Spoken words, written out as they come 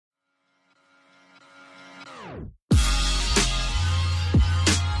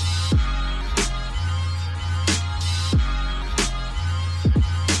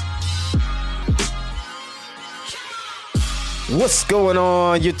What's going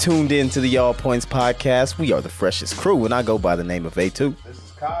on? You're tuned in to the All Points podcast. We are the freshest crew, and I go by the name of A2. This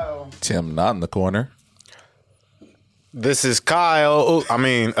is Kyle. Tim, not in the corner. This is Kyle.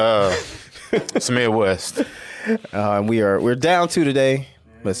 It's Midwest. And we're down 2 today,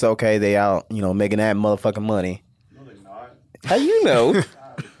 but it's okay. They out, making that motherfucking money. No, they're not. How you know? I'm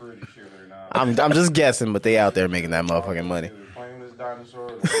pretty sure they're not. I'm just guessing, but they out there making that motherfucking money. They're playing with this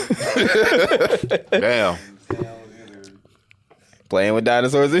dinosaur. Damn. Playing with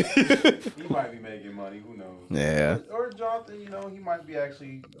dinosaurs. He might be making money. Who knows? Yeah. Or Jonathan, he might be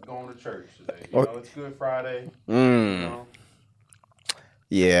actually going to church today. It's Good Friday. Yeah.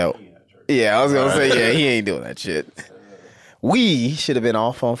 He ain't at church. Yeah, I was going to say, yeah, he ain't doing that shit. We should have been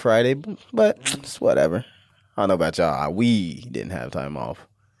off on Friday, but it's whatever. I don't know about y'all. We didn't have time off.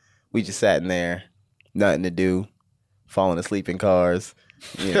 We just sat in there, nothing to do, falling asleep in cars.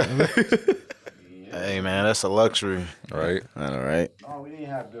 Hey, man, that's a luxury. Right. I know, right? No, we didn't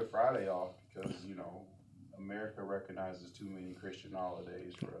have Good Friday off because, America recognizes too many Christian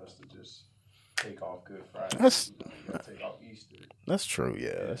holidays for us to just take off Good Friday. We gotta take off Easter. That's true,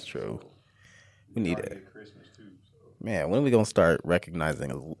 yeah, that's true. We need it. Christmas too. So. Man, when are we going to start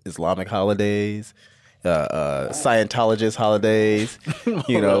recognizing Islamic holidays, Scientologist holidays,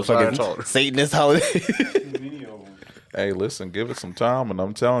 fucking Satanist holidays? Many of them. Hey, listen, give it some time, and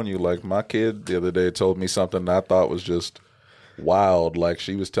I'm telling you, like, my kid the other day told me something that I thought was just wild. Like,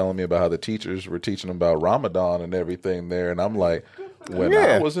 she was telling me about how the teachers were teaching them about Ramadan and everything there, and I'm like, when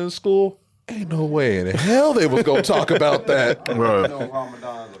I was in school, ain't no way in hell they was going to talk about that. I don't know what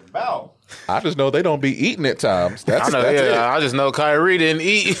Ramadan's about. I just know they don't be eating at times. That's it. I just know Kyrie didn't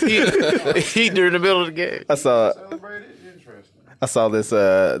eat during the middle of the game. I saw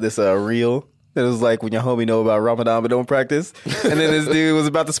Interesting. this reel. It was like when your homie know about Ramadan but don't practice. And then this dude was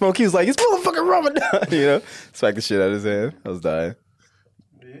about to smoke. He was like, it's motherfucking Ramadan, Smacked the shit out of his hand. I was dying.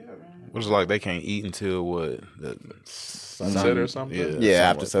 Yeah, man. It was like they can't eat until what? Sunset or something? Yeah,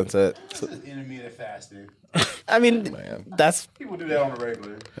 after sunset. This is intermittent fasting. I mean, Man. that's, People do that on the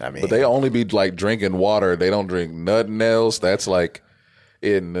regular. I mean. But they only be, like, drinking water. They don't drink nothing else. That's, like...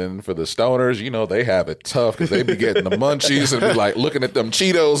 And then for the stoners, they have it tough because they be getting the munchies and be like looking at them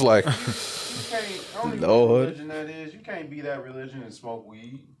Cheetos like. I don't even know what religion that is. You can't be that religion and smoke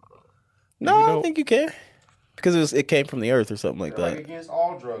weed. No, I think you can. Because it came from the earth or something like They're that. like against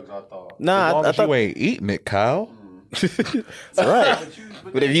all drugs, I thought. Nah, As long I as thought you ain't eating it, Kyle. that's right.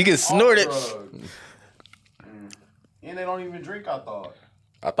 But if you can snort it. And they don't even drink, I thought.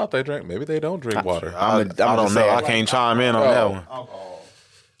 I thought they drank. Maybe they don't drink water. I don't know. I can't chime in on that one. Alcohol.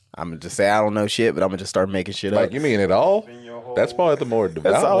 I'm going to just say I don't know shit, but I'm going to just start making shit Like, up. you mean it all? That's probably the more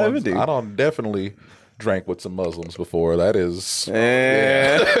devout That's all I ever ones. do. I don't definitely drank with some Muslims before. That is...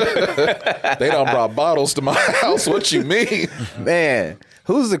 Yeah. They done brought bottles to my house. What you mean? Man,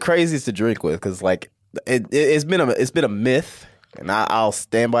 who's the craziest to drink with? Because, like, it's been a myth, and I'll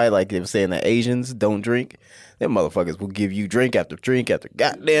stand by it. Like they were saying that Asians don't drink. Them motherfuckers will give you drink after drink after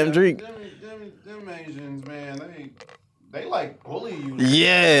goddamn drink. Them Asians, man, they like bully you.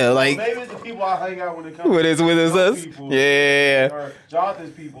 Yeah, like Maybe it's the people I hang out when it comes when it's to us. people, Yeah. or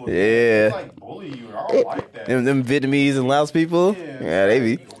Jonathan's people. Yeah. They like bully you. I don't like that. Them Vietnamese and Laos people. Yeah, they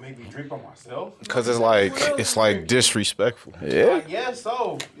be. You gonna make me drink by myself? Because it's like disrespectful. Yeah. I guess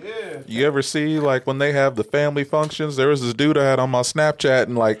so. Yeah. You ever see, like, when they have the family functions? There was this dude I had on my Snapchat,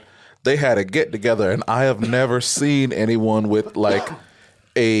 and, like, they had a get-together, and I have never seen anyone with, like,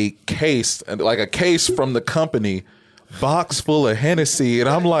 a case from the company, box full of Hennessy, and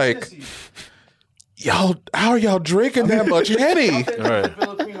I'm like, y'all, how are y'all drinking that much Henny? Right.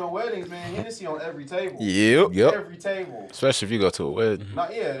 Filipino weddings, man, Hennessy on every table. Yep. Every table. Especially if you go to a wedding.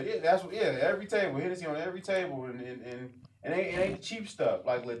 Every table. Hennessy on every table, and it ain't cheap stuff,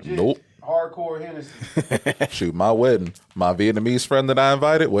 like legit. Nope. Hardcore Hennessy. Shoot, my wedding, my Vietnamese friend that I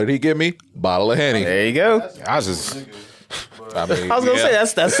invited, what did he give me? Bottle of Henny. There you go. I was gonna say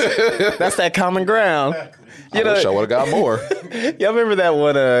that's that common ground. I wish I would have got more. Y'all remember that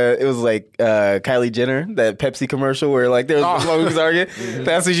one? It was like Kylie Jenner, that Pepsi commercial where like there was one who's arguing.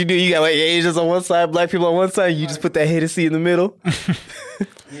 That's what you do. You got like Asians on one side, black people on one side. You just put that Hennessy in the middle.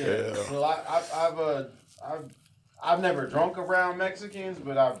 Yeah. Well, I've never drunk around Mexicans,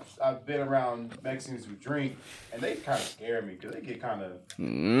 but I've been around Mexicans who drink, and they kind of scare me because they get kind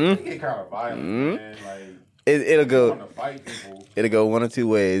of violent, man. Like It'll go. want to fight people. It'll go one of two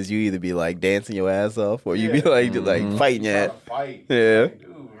ways. You either be like dancing your ass off, or you be like fighting your ass. Fight. Yeah. Like, dude,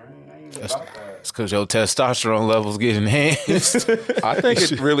 man, I ain't about that. It's because your testosterone levels get enhanced. I think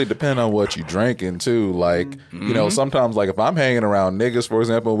it really depends on what you drinking too. Like, you know, sometimes like if I'm hanging around niggas, for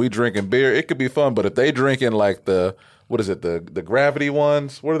example, we drinking beer, it could be fun. But if they drinking like the gravity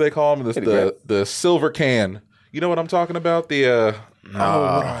ones, what do they call them? The silver can. You know what I'm talking about? The what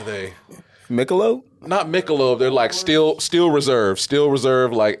are they? Michelob? Not Michelob. They're like Steel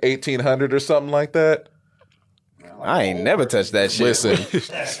Reserve, like 1800 or something like that. I ain't never touched that shit.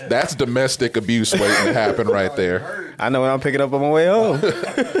 Listen, that's domestic abuse waiting to happen right there. I know when I'm picking up on my way home.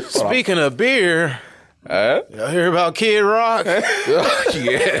 Speaking of beer, y'all hear about Kid Rock? Yeah.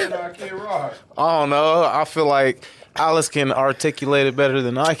 Kid Rock. I don't know. I feel like Alice can articulate it better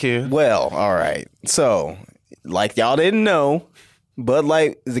than I can. Well, all right. So, like y'all didn't know, Bud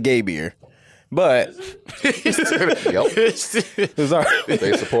Light is a gay beer. But Yep. it's all right.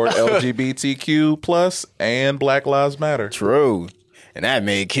 They support LGBTQ plus and Black Lives Matter. True. And that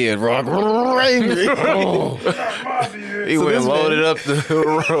made Kid Rock angry. He went and loaded up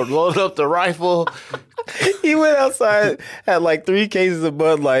the rifle. He went outside, had like 3 cases of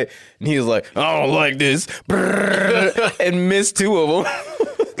Bud Light, and he was like, I don't like this. And missed 2 of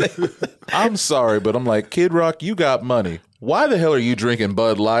them. I'm sorry, but I'm like, Kid Rock, you got money. Why the hell are you drinking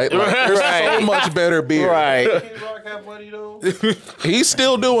Bud Light? Like, there's so much better beer. Right. Kid Rock have money though. He's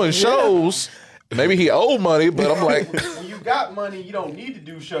still doing shows. Maybe he owed money, but I'm like, When you got money, you don't need to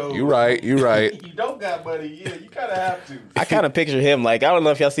do shows. you right. You don't got money, yeah, you kind of have to. I kind of picture him like, I don't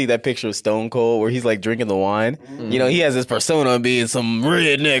know if y'all see that picture of Stone Cold where he's like drinking the wine. You know, he has this persona of being some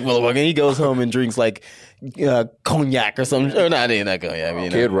redneck motherfucker. And he goes home and drinks like cognac or something. Or not cognac. You know?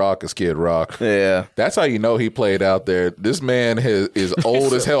 Kid Rock is Kid Rock. Yeah. That's how you know he played out there. This man is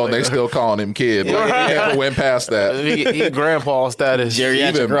old as hell, and they still calling him Kid. Like, he never went past that. He grandpa status.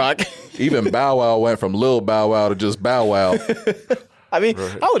 Geriatric Rock. Even Bow Wow went from Lil Bow Wow to just Bow Wow. I mean,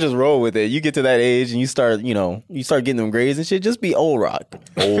 I would just roll with it. You get to that age and you start getting them grades and shit. Just be old rock.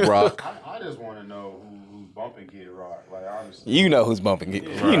 Old Rock. I just want to know who's bumping Kid Rock. Like honestly, You know who's bumping it.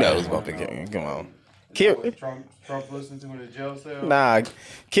 You know who's bumping it. Come on. Kid, Trump listened to in the jail cell. nah,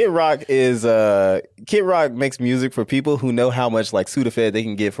 Kid Rock makes music for people who know how much like Sudafed they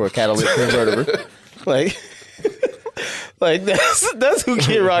can get for a catalytic converter. like that's who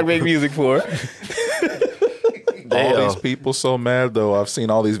Kid Rock make music for. All these people so mad though. I've seen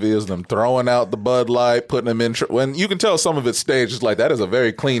all these videos of them throwing out the Bud Light, putting them in. When you can tell some of it's staged, it's like that is a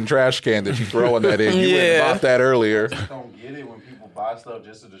very clean trash can that you throwing that in. You went and bought that earlier. I don't get it when people buy stuff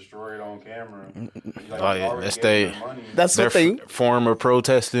just to destroy it on camera. Like, Oh, yeah, already that's gave they- them money. That's Their what they. form of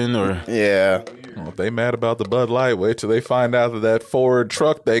protesting or Yeah. Well, if they mad about the Bud Light, wait till they find out that Ford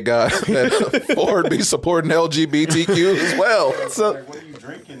truck they got, that Ford be supporting LGBTQ as well. So Like, what are you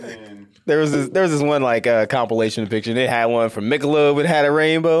drinking then? there was this one like compilation picture. They had one for Michelob. It had a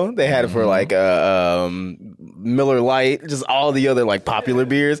rainbow. They had it for like Miller Lite. Just all the other like popular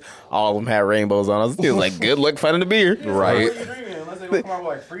beers. All of them had rainbows on us. It was like good luck finding the beer. What Right. are you drinking? Unless they gonna come out with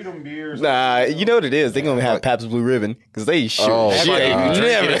like Freedom beer. Or Nah, you know what it is. They're gonna have Pabst Blue Ribbon because they sure Oh, shit like, ain't if you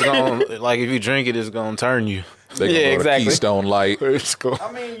never. if you drink it, it's gonna turn you. They gonna Yeah, go to exactly. Keystone Light.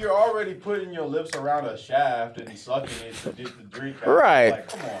 I mean, you're already putting your lips around a shaft and sucking it to get the drink out. Right. Like,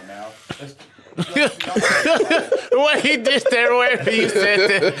 come on now. Wait, he did that where you said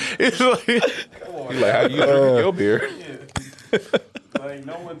that. It's like, Come on. You like, how you drinking your beer? Yeah. Like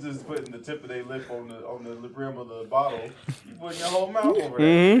no one's just putting the tip of their lip on the rim of the bottle. You putting your whole mouth over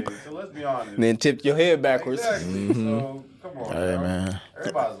that. Shit. So let's be honest. And then tip your head backwards. Exactly. So come on, Hey, bro. man.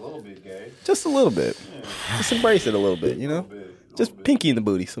 Everybody's a little bit gay. Just a little bit. Just embrace it a little bit, you know? Just bit. pinky in the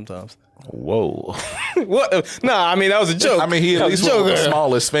booty sometimes. whoa. What? Nah, I mean that was a joke. I mean, he at That least was a went with the joke.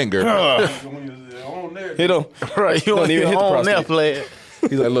 smallest finger. When you was on there, Hit him. Right, you Don't don't even even hit the own that prostate. player.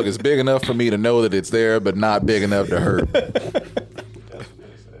 He's like, look, it's big enough for me to know that it's there, but not big enough to hurt. that's what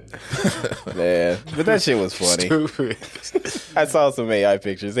they say. Man, but that shit was funny. I saw some AI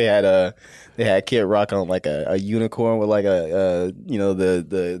pictures. They had Kid Rock on like a unicorn with like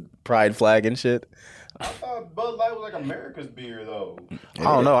the pride flag and shit. I thought Bud Light was like America's beer though. I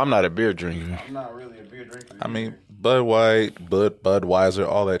don't know. I'm not a beer drinker. I'm not really a beer drinker. I mean, Bud White, Budweiser,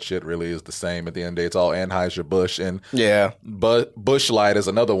 all that shit really is the same. At the end of the day, it's all Anheuser-Busch. And Yeah. Busch Light is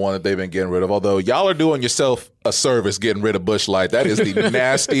another one that they've been getting rid of. Although y'all are doing yourself a service getting rid of Busch Light. That is the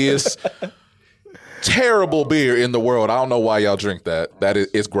nastiest, terrible beer in the world. I don't know why y'all drink that. That is,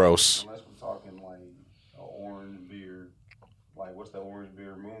 it's gross. unless we're talking like an orange beer, like what's the orange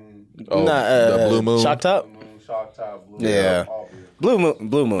beer? Moon, Oh, Nah, the Blue Moon. Shock Top? Moon, Shock Top, Blue. Yeah. all beer. Blue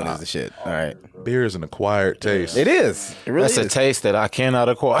Moon is the shit. All right. Beer is an acquired taste. It is. It really That's a is. taste that I cannot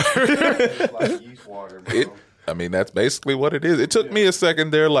acquire. It's like yeast water, bro. I mean, that's basically what it is. It took me a second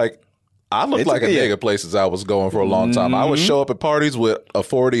there, like, I looked like a nigga places I was going for a long time. I would show up at parties with a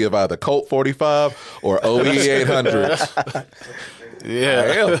 40 of either Colt 45 or OE 800s.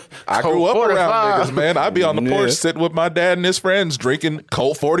 Yeah. I grew up around niggas, man. I'd be on the porch sitting with my dad and his friends drinking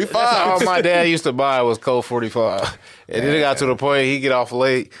Colt 45. All my dad used to buy was Colt 45. And then it got to the point he'd get off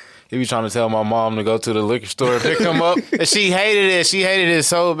late. He be trying to tell my mom to go to the liquor store and pick him up. And she hated it. She hated it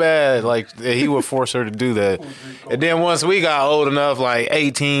so bad. Like, he would force her to do that. And then once we got old enough, like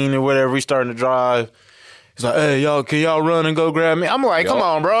 18 or whatever, we starting to drive. He's like, hey, y'all, can y'all run and go grab me? I'm like, come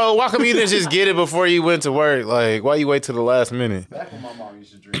on, bro. Why come you didn't just get it before you went to work? Like, why you wait till the last minute? Back when my mom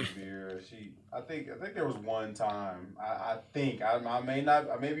used to drink beer, I think there was one time, I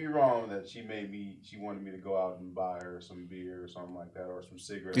may be wrong, that she wanted me to go out and buy her some beer or something like that, or some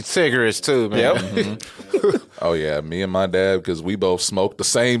cigarettes. It's cigarettes too, man. Yep. Oh yeah, me and my dad, because we both smoke the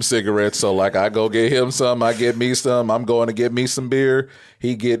same cigarettes. So like, I go get him some, I get me some. I'm going to get me some beer.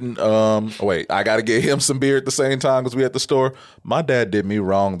 He getting I got to get him some beer at the same time because we at the store. My dad did me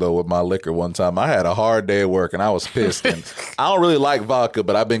wrong though with my liquor one time. I had a hard day at work and I was pissed. And I don't really like vodka,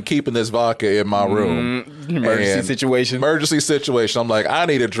 but I've been keeping this vodka in my room. Emergency situation. I'm like, I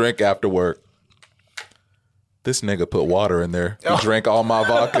need a drink after work. This nigga put water in there. He drank all my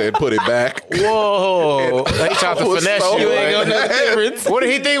vodka and put it back. Whoa. They tried to finesse you. Ain't gonna know the difference. What did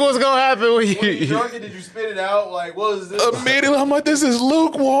he think was going to happen when you drunk it? Did you spit it out? Like, what was this? Immediately, I'm like, this is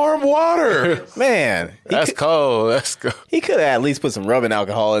lukewarm water. Man. That's cold. He could have at least put some rubbing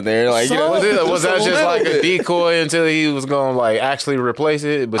alcohol in there. Like, was that just like a decoy until he was going to like actually replace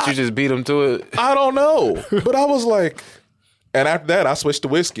it, but you just beat him to it? I don't know. But I was like... And after that, I switched to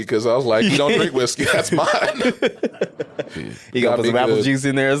whiskey because I was like, you don't drink whiskey. That's mine. You got to put some apple juice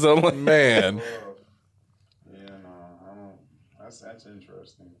in there or something? Man. Yeah, no, I don't. That's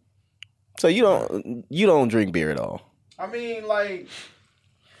interesting. So you don't drink beer at all? I mean, like,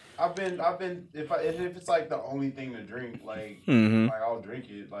 I've been if it's like the only thing to drink, like, like I'll drink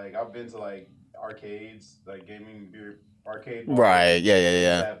it. Like, I've been to like arcades, like gaming beer arcade bars, right?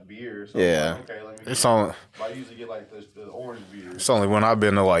 Yeah. Have beer. So yeah. Like, okay, let me. It's on. I usually get like the orange beer. It's only when I've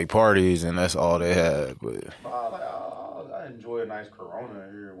been to like parties and that's all they had. But I enjoy a nice Corona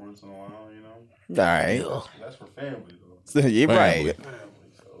here once in a while. You know. All right. That's for family though. You're right. Family,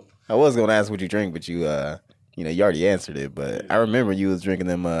 so. I was gonna ask what you drink, but you already answered it. But I remember you was drinking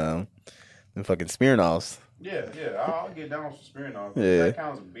them fucking Smirnoffs. Yeah, I'll get down with some Smirnoff. Yeah. That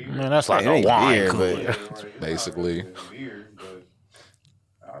counts as beer. Man, that's like a wine beer, cooler. Right. Basically. Beer, but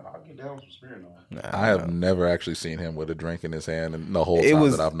I'll get down with some Smirnoff. I have never actually seen him with a drink in his hand in the whole time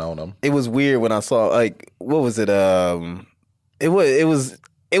that I've known him. It was weird when I saw, like, what was it? It was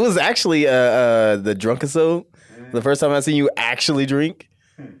actually the Drunkasode. The first time I seen you actually drink.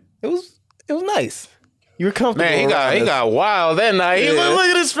 It was nice. You were comfortable. Man, he got wild that night. Yeah. Look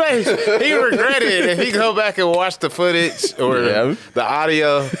at his face. He regretted it. If he go back and watch the footage or the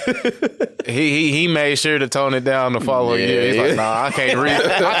audio, he made sure to tone it down the following year. He's like, nah, I can't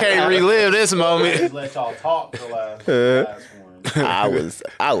relive this moment. Just let y'all talk the last one.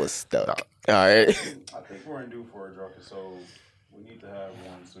 I was stuck. All right. I think we're in due for a drunk, so we need to have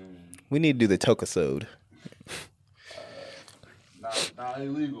one soon. We need to do the Tokasode. Not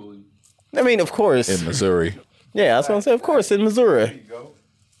illegally. I mean, of course. In Missouri. Yeah, that's what I'm saying. Of course, in Missouri. There you go.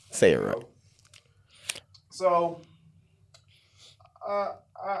 Say it right. So, I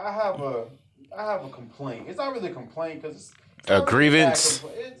have a complaint. It's not really a complaint because it's a grievance.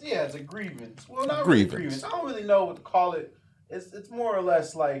 It's a grievance. Well, not really a grievance. I don't really know what to call it. It's more or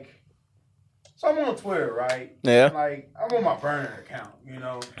less like. So I'm on Twitter, right? Yeah. Like I'm on my burner account, you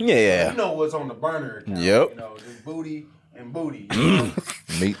know. Yeah. You know what's on the burner account. Yep. You know, just booty and booty.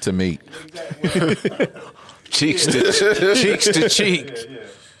 Meat to meat. Exactly. Cheeks to cheek. Yeah.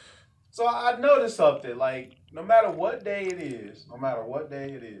 So I noticed something, like, no matter what day it is,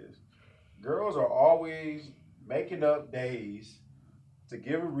 girls are always making up days to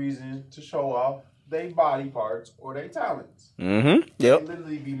give a reason to show off their body parts or their talents. Mm-hmm. Yep. They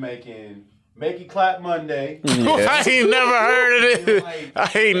literally be making Make You Clap Monday. Yeah. I ain't never heard of it. Like,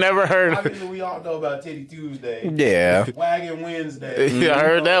 I ain't never heard of it. Obviously, we all know about Titty Tuesday. Yeah. Wagon Wednesday. Yeah, I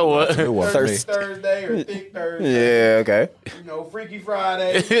heard that one. Thursday or Thick Thursday. Yeah, okay. You know, Freaky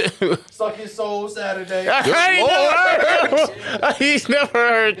Friday. Suck His Soul Saturday. I ain't never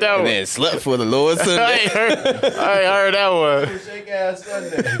heard that one. And then slept for the Lord Sunday. I ain't heard that one. Shake Ass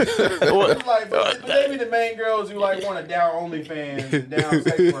Sunday. It's like, but they be the main girls who like want to down OnlyFans and down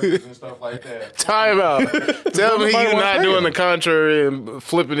sex workers and stuff like that. Time out. Tell me you're not doing the contrary and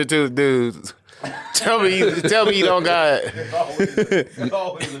flipping it to the dudes. Tell me you don't got. It's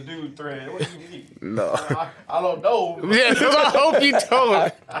always a dude thread. What do you mean? No. I don't know. Yeah, I hope you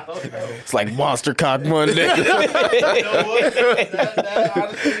don't. I don't know. It's like Monster Cock Monday. You know what? That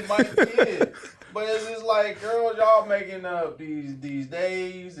honestly might be it. But it's just like, girls, y'all making up these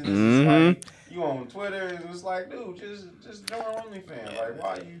days, and it's just like you on Twitter, and it's like, dude, just join OnlyFans. Like,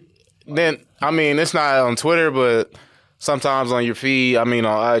 why you? Then I mean, it's not on Twitter, but sometimes on your feed, I mean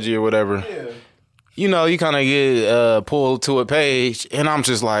on IG or whatever. Yeah. You know, you kind of get pulled to a page, and I'm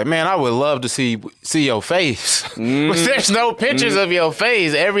just like, man, I would love to see your face. But there's no pictures of your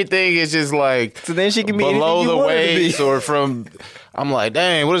face. Everything is just like So then she can be below anything you the want her to be. waist or from. I'm like,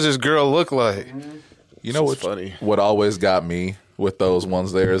 dang, what does this girl look like? You know what's funny? What always got me with those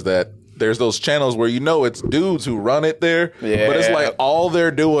ones there is that there's those channels where you know it's dudes who run it there, Yeah. but it's like all they're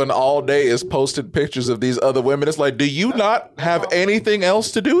doing all day is posting pictures of these other women. It's like, do you not have anything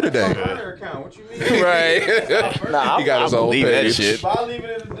else to do today? Burner account. What you mean? Right? Nah, He got his own believe that page. shit. But I leave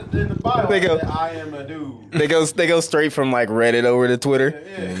it in the bio. They go- That I am a dude. They go straight from like Reddit over to Twitter.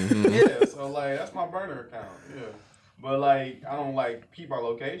 Yeah. So like, that's my burner account. Yeah. But like, I don't like keep our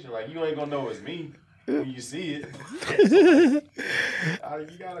location. Like, you ain't gonna know it's me when you see it. You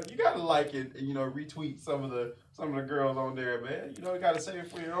gotta like it and retweet some of the girls on there, man. You gotta save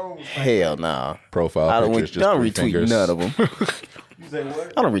it for your own. Hell nah. Profile I don't, pictures, just don't three retweet fingers. none of them. You say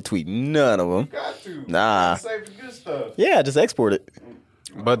what? I don't retweet none of them. Got to. Nah. Save the good stuff. Yeah, just export it.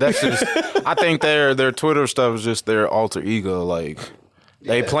 But that's just. I think their Twitter stuff is just their alter ego. Like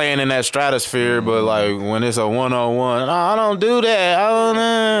they playing in that stratosphere, but like when it's a 1-on-1, I don't do that. I don't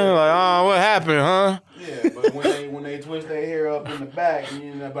know. Like, oh, what happened, huh? Yeah, but when they twist their hair up in the back,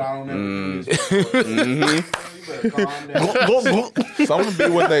 but I don't ever do this. You better calm down. Some of them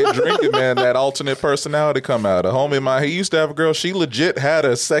be when they drinking, man, that alternate personality come out. A homie of mine, he used to have a girl, she legit had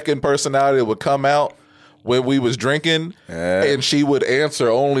a second personality that would come out when we was drinking, and she would answer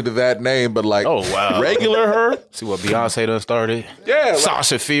only to that name, but like, Oh, wow. regular her, See what Beyonce done started? yeah, like,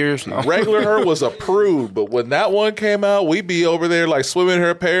 Sasha Fierce. No. regular her was approved, but when that one came out, we'd be over there like swimming in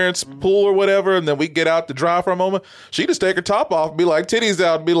her parents' pool or whatever, and then we get out to dry for a moment. She just take her top off, be like titties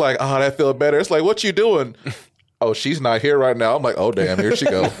out, and be like, oh, that feel better. It's like, what you doing? Oh, she's not here right now. I'm like, oh damn, here she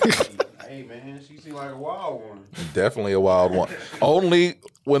go. Hey man, she seemed like a wild one. Definitely a wild one. Only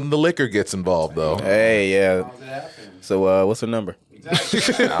when the liquor gets involved, though. Hey, yeah. How's it happen? So, what's her number?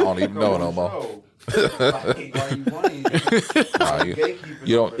 Exactly. I don't even know no more. Like, why you playing? Nah, Gatekeeping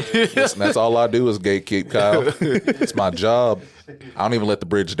you don't. over there. Listen, that's all I do is gatekeep, Kyle. It's my job. I don't even let the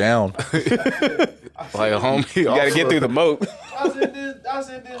bridge down. Like a homie. You gotta get through the moat. I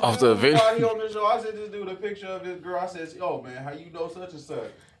sent this Off dude the video. while he on the show. I sent this dude a picture of this girl. I said, "Yo, man, how you know such and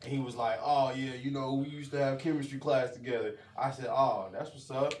such?" And he was like, "Oh yeah, we used to have chemistry class together." I said, "Oh, that's what's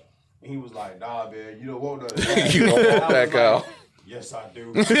up." And he was like, "Nah, man, you don't want none of that." You don't want I was that, Kyle. like, yes, I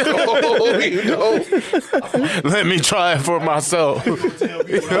do. Oh, you know. Let me try it for myself. Tell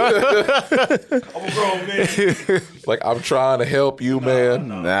me, bro. I'm a grown man. Like, I'm trying to help you, man.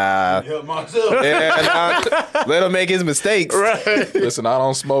 Nah. Help myself. Yeah, nah. Let him make his mistakes. Right. Listen, I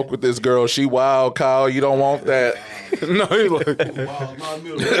don't smoke with this girl. She wild, Kyle. You don't want that. No, he's like, Wow, my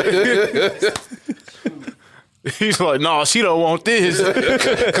middle. he's like, no, she don't want this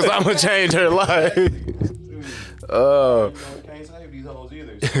because I'm gonna change her life. You can't save these hoes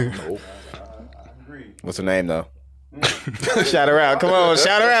either. So, I agree. What's her name, though? Shout her out. Come on,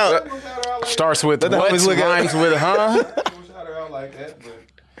 shout her out. Don't shout her out like Starts with the what? homies look at- Rhymes with huh? that. Don't shout her out like that. But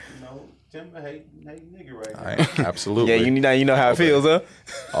Tim a hate nigga right now. I ain't- absolutely. Yeah, you know how it feels, huh?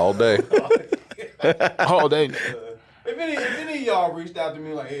 All day. Oh, they. If any of y'all reached out to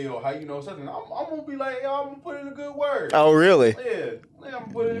me like, hey, yo, how you know something? I'm gonna be like, yo, I'm gonna put in a good word. Oh, really? Yeah, I'm gonna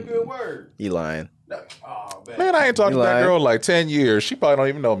put in a good word. You lying. Oh, Man, I ain't talked to You that lying. girl in like 10 years. She probably don't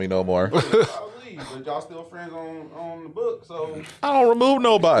even know me no more. I'll leave, but y'all still friends on the book, so. I don't remove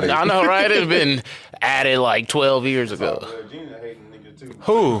nobody. I know, right? It's been added like 12 years ago. Gina hating nigga too.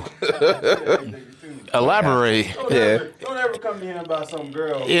 Who? Nigga too. Elaborate. Don't ever come to him about some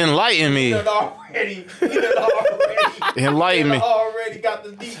girl. Enlighten me. He done already Enlighten me. already got the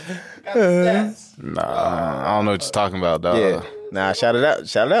stats. Nah, I don't know what you're talking about, dog. Yeah. Nah, shout it out.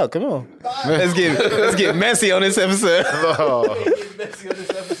 Shout it out. Come on. Let's get messy on this episode. Get messy on this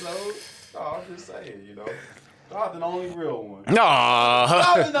episode. No, I'm just saying, Jonathan the only real one. Nah,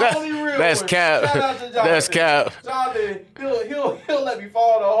 Jonathan the only real that's one. cap. Shout out to Jonathan. That's cap. Jonathan, he'll let me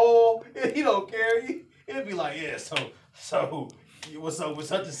fall in the hole. He don't care. He'll be like, yeah, so what's up with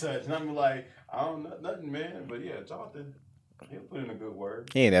such and such? And I'm like, I don't know nothing, man. But yeah, Jonathan, he'll put in a good word.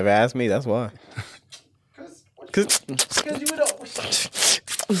 He ain't never asked me. That's why. Because you would know.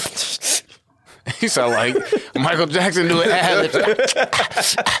 You sound like Michael Jackson doing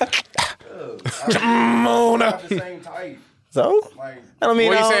ad-libs. Mona. The same type. So? Like, I don't mean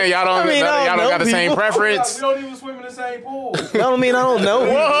What you saying? Y'all don't got the same preference? we don't even swim in the same pool. I don't mean I don't know.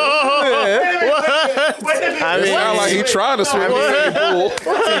 I mean, Sound like he trying to swim in the same pool.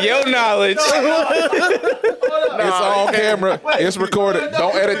 to your knowledge. It's on camera. It's recorded.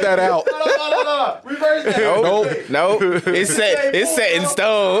 Don't edit that out. No. Reverse that. Nope. It's set in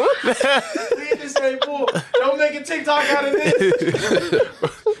stone. We in the same pool. Don't make a TikTok out of this.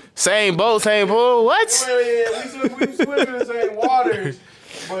 Same boat, same pool. What? Well, yeah, we swim in the same waters,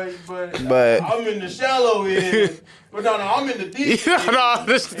 but I'm in the shallow end. But no, I'm in the deep end.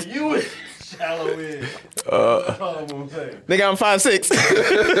 And you in the shallow end. That's all I'm gonna say. Nigga, I'm 5'6".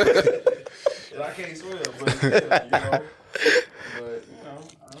 And I can't swim, but yeah,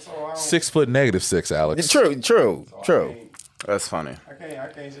 that's all I don't. 6'6", Alex. True. That's funny. I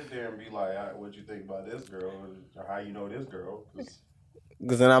can't sit there and be like, what you think about this girl or how you know this girl.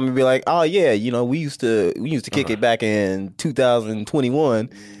 Because then I'm gonna be like, oh yeah, we used to kick it back in 2021.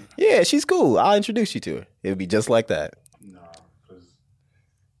 Yeah, she's cool. I'll introduce you to her. It'll be just like that. Nah, because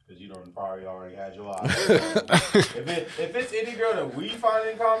you don't probably already had your eyes. if it's any girl that we find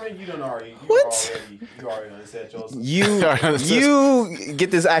in common, you don't already. You already set yourself. You get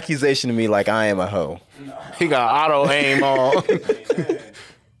this accusation to me like I am a hoe. Nah. He got auto aim on.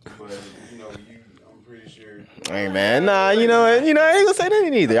 Hey man, nah, I ain't gonna say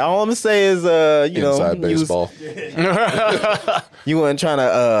nothing either. All I'm gonna say is, Inside baseball. You weren't trying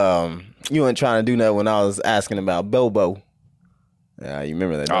to do that when I was asking about Bobo. Yeah, you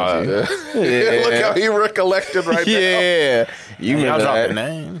remember that? Don't you? Yeah. Look how he recollected right now. Yeah, you remember that?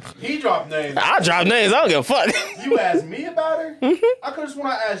 Name. He dropped names. I drop names. I don't give a fuck. You asked me about her. I could have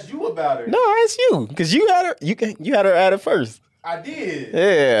sworn I asked you about her. No, I asked you because you had her. You had her at it first. I did.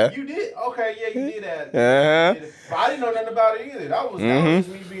 Yeah. You did? Okay, yeah, you did that. Uh-huh. But I didn't know nothing about it either. That was just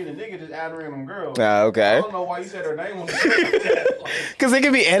me being a nigga just adding random girls. Okay. I don't know why you said her name on the show like that. Because it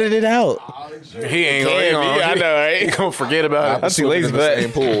can be edited out. Sure. He ain't gonna. I know, right? He gonna forget about I'm it. too lazy in for the that.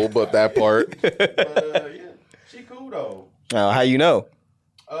 same pool, but that part. Yeah, she cool though. Oh, how you know?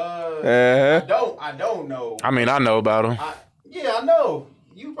 I don't know. I mean, I know about him. I know.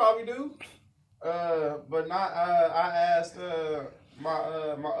 You probably do. But not. I asked my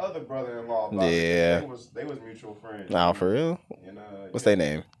other brother-in-law about it. They was mutual friends. Oh, for real? And, What's their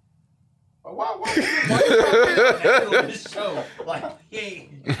name? Why you on this show? Like he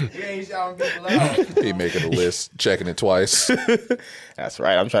ain't shouting people out. He making a list, checking it twice. That's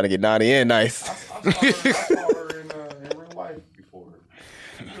right. I'm trying to get Nani in nice. I saw her in real life before.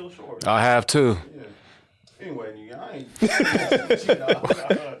 She's real short. I have too. Yeah. Anyway, I ain't.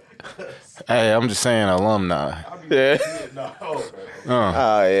 Hey, I'm just saying, alumni. Yeah.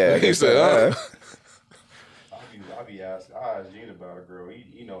 Oh yeah. He said, I be asking. I asked Gene about a girl.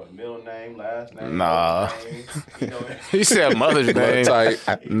 He know his middle name, last name. Nah. Name, He said mother's name.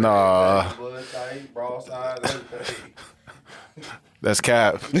 tight. Nah. Blood type, broadside, everything. That's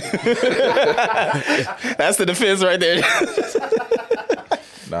cap. That's the defense right there.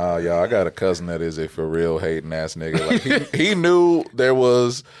 Nah, y'all, I got a cousin that is a for real hating ass nigga. Like he knew there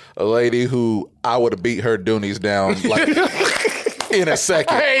was a lady who I would have beat her doonies down like in a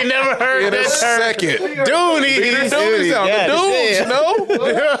second. I ain't never heard In a that term. second. Dooney. Beat her doonies down. Yeah,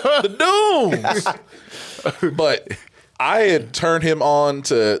 The dunes, the dunes. But I had turned him on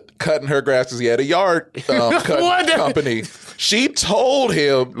to cutting her grass because he had a yard cutting company. She told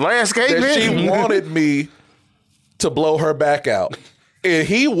him Landscaping? that she wanted me to blow her back out. And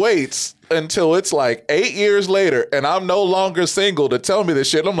he waits until it's like 8 years later and I'm no longer single to tell me this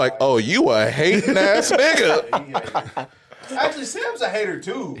shit. I'm like, oh, you a hating ass nigga. Actually, Sam's a hater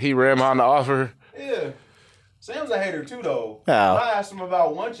too. He ran behind the offer. Yeah. Sam's a hater too, though. How? I asked him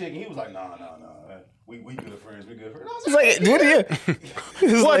about one chick and he was like, nah. We good friends. We good friends. I was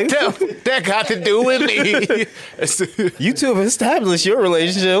It's like, dude, What that got to do with me? you two have established your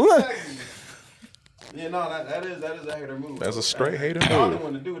relationship. yeah, no, that is a hater move. That's a straight hater Jonathan move.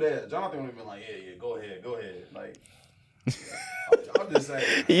 wouldn't do that. Jonathan would have been like, yeah, go ahead. Like, I'm just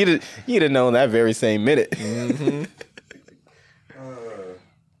saying. You'd have known that very same minute. Mm-hmm.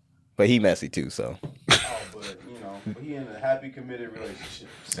 But he messy too, so. But he in a happy, committed relationship.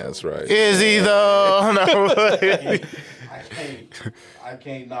 So That's right. Is he though? No. I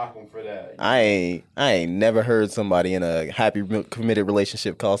can't knock him for that. I ain't never heard somebody in a happy, committed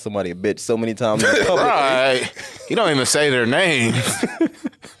relationship call somebody a bitch so many times. In public. Right. You don't even say their name. Hey,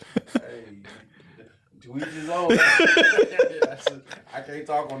 to each his own. I can't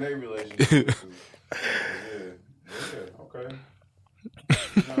talk on their relationship. Yeah, okay.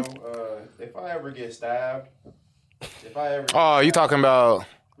 If I ever get stabbed, Oh, you talking about?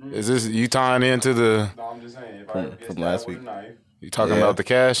 Is this you tying into the? No, I'm just saying. If I ever get From stabbed last with week. a knife. You talking about the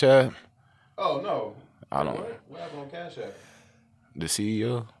Cash App? Oh no. I don't. What happened on Cash App? The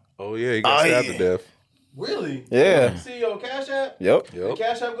CEO. Oh yeah, he got stabbed to death. Really? Yeah. CEO Cash App? Yep. Did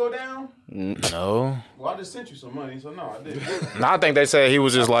Cash App go down? No. Well, I just sent you some money, so no, I didn't. No, I think they said he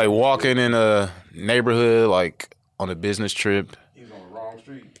was just like walking in a neighborhood, like on a business trip. He was on the wrong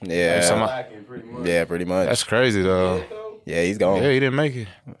street. Yeah. Lacking pretty much. Yeah, pretty much. That's crazy though. Yeah, he's gone. Yeah, he didn't make it.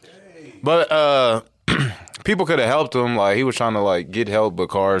 But people could have helped him. Like he was trying to like get help, but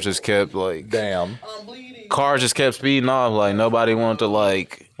cars just kept like Damn. I'm bleeding. cars just kept speeding off. Like nobody wanted to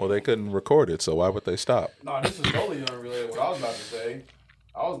like. Well, they couldn't record it, so why would they stop? No, this is totally unrelated to what I was about to say.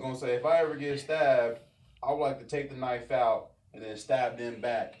 I was going to say, if I ever get stabbed, I would like to take the knife out and then stab them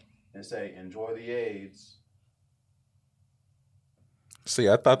back and say, enjoy the AIDS. See,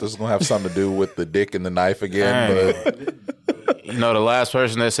 I thought this was gonna have something to do with the dick and the knife again, but You know, the last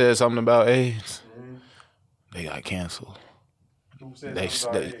person that said something about AIDS, they got canceled. Who said They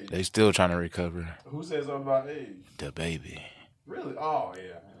something about AIDS? they still trying to recover Who said something about AIDS? the baby. Really? Oh,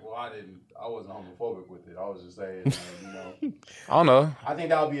 yeah. Well, I wasn't homophobic with it. I was just saying, I don't know. I think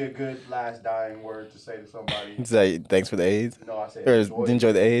that would be a good last dying word to say to somebody. Say thanks for the AIDS. No, I said Or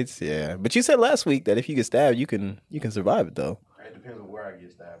enjoy the AIDS. Yeah, but you said last week that if you get stabbed, you can survive it though. It depends on where I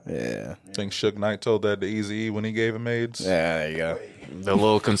get stabbed. Yeah. I think Suge Knight told that to Eazy-E when he gave him AIDS. Yeah, there you go. The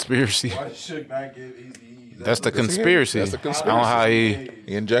little conspiracy. Why did Suge Knight give Easy? That's the conspiracy. That's the I don't conspiracy. know how He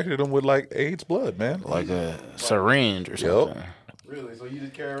injected him with like AIDS blood, man. like a syringe or something. Really? So you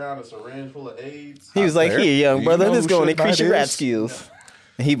just carry around a syringe full of AIDS? He was like, Fair. "Here, young You brother, know let's who go and Suge increase Knight your rap is? skills."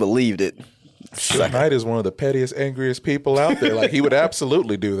 And he believed it. Suge Knight is one of the pettiest, angriest people out there. Like he would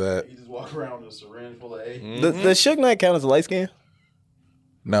absolutely do that. You just walk around with a syringe full of AIDS? Does Suge Knight count as a light skin?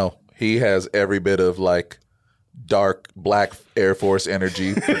 No, he has every bit of like dark black Air Force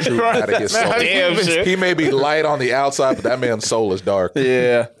energy protruding out of his soul. Damn, shit. He may be light on the outside, but that man's soul is dark.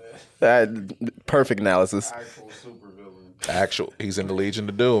 Yeah. That perfect analysis. Actual supervillain. Actual, he's in the Legion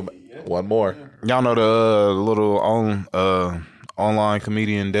of Doom. One more. Y'all know the little online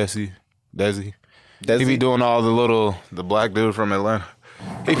comedian Desi. He be doing all the black dude from Atlanta.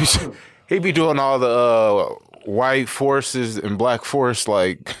 He be doing all the white forces and black force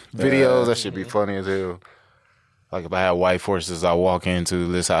like videos. That should be funny as hell. Like if I had white forces, I walk into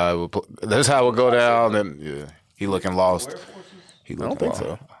this how it would go down. And yeah, he looking lost. He I don't think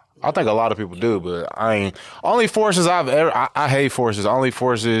so. I think a lot of people do, but I ain't. Only forces I've ever. I hate forces. Only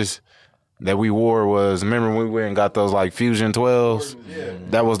forces that we wore was, remember when we went and got those like Fusion 12s? Yeah.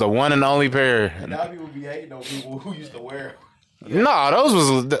 That was the one and only pair. Now people be hating on people who used to wear them. No,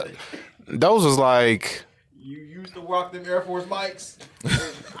 those was like. You used to rock them Air Force mics.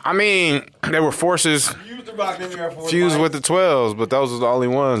 I mean, they were forces You used to rock them Air Force fused mics. with the 12s, but those was the only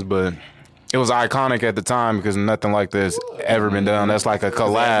ones. But it was iconic at the time because nothing like this ever been done. That's like a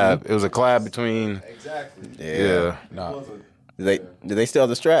collab. It was a collab between. Exactly. Yeah. Nah. Did they still have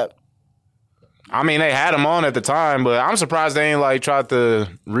the strap? I mean, they had them on at the time, but I'm surprised they ain't like tried to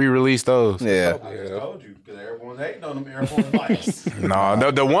re-release those. Yeah. I just told you, because everyone's hating on them Air Force mics.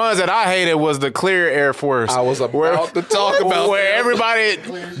 No, the ones that I hated was the clear Air Force. I was about to talk about where everybody,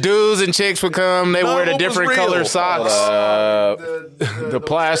 dudes and chicks would come. They wear the what was different real? color socks. The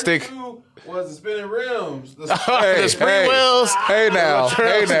plastic. first two was the spinning rims. The The spring wheels. Hey now.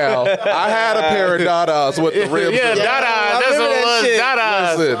 I had a pair of Dadas with the rims. Yeah, Dada. That's remember what that it shit.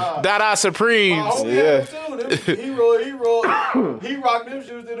 was. Listen. Dada Supremes. Yeah. He rocked them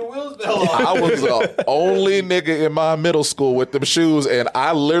shoes till the wheels fell off. I was the only nigga in my middle school with them shoes, and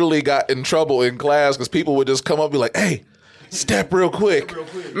I literally got in trouble in class because people would just come up and be like, "Hey, step real quick."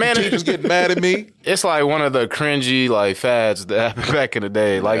 Man, Teachers getting mad at me. it's like one of the cringy like fads that happened back in the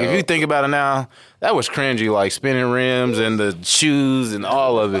day. Like if you think about it now, that was cringy. Like spinning rims and the shoes and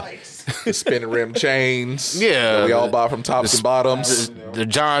all of it. The spinning rim chains. Yeah. that we all bought from tops and bottoms. The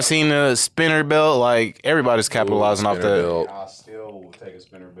John Cena spinner belt. Like everybody's capitalizing off spinner that. belt. I still will take a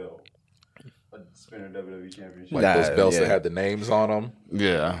spinner belt. A spinner WWE championship. Like Nah, those belts yeah. that had the names on them.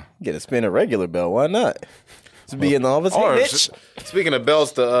 Yeah. Get a spin a regular belt. Why not? To be in the office. Or Hey, bitch. speaking of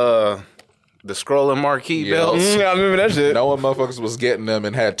belts, the scrolling marquee Yeah. belts. I remember that shit. No one motherfuckers was getting them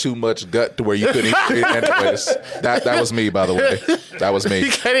and had too much gut to where you couldn't even see it anyways. That was me, by the way. That was me.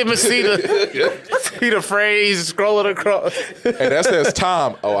 You can't even see the phrase scrolling across. Hey, that says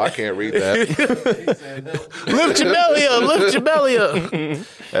Tom. Oh, I can't read that. He said, no. Lift your belly up. Lift your belly up.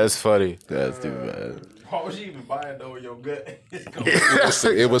 That's funny. That's too bad. Why was you even buying though with your gut?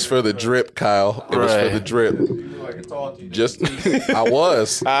 It was for the drip, Kyle. It was for Right. the drip. You look like like a tall tee. I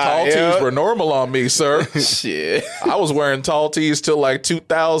was. Tall yeah. tees were normal on me, sir. Shit. I was wearing tall tees till like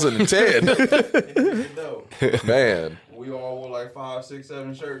 2010. No. Man. We all wore like 5, 6,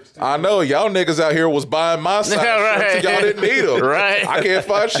 7 shirts. Too. I know y'all niggas out here was buying my size Right. shirts. Y'all didn't need them. Right. I can't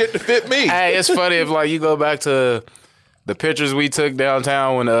find shit to fit me. Hey, it's funny if like you go back to the pictures we took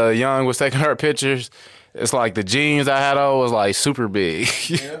downtown when Young was taking her pictures. It's like the jeans I had on was like super big.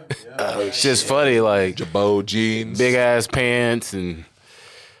 Yeah. It's just funny, like Jabot jeans. big ass pants and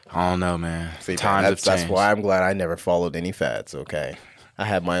I don't know, man. See, Times man, have that's changed. why I'm glad I never followed any fads. Okay, I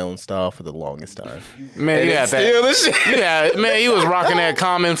had my own style for the longest time. Man, you had Still that. this shit. Yeah, man, you was rocking that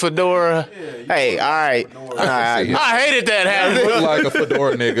common fedora. Hey, all right. I hated that hat. Look like a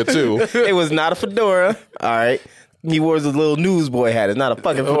fedora nigga too. It was not a fedora. All right. He wore his little newsboy hat. It's not a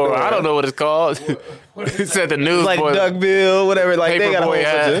fucking fedora. Or I don't know what it's called. It said the news Like boy. Doug Bill, whatever. Like they got a whole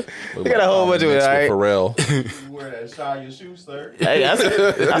Paperboy bunch of. They got a whole bunch of it. Mixed All with right. Pharrell. You wear that Shia Schuster. Hey,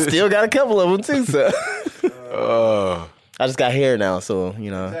 I still got a couple of them too. So I just got hair now, so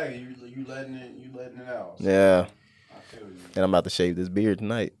you know. Exactly. You letting it out. So Yeah. I feel you. And I'm about to shave this beard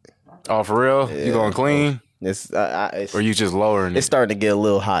tonight. Oh, for real? You going clean? It's Or you just lowering it's it? starting to get a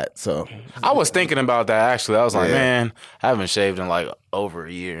little hot. So I was thinking about that actually. I was like, Yeah. man, I haven't shaved in like over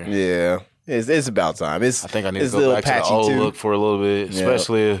a year. yeah, it's about time. It's I think I need to it's a go little back to the patchy old too. look for a little bit,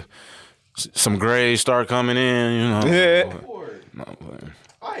 especially if some grays start coming in, you know. Yeah. Forward. No, I'm playing.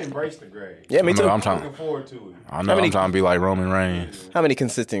 I embrace the gray. Yeah, me I know, too. I'm I'm trying. looking forward to it. I know. many- I'm trying to be like Roman Reigns. How many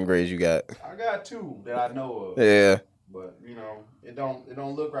consistent grades you got? I got 2 that I know of. Yeah. But you know, it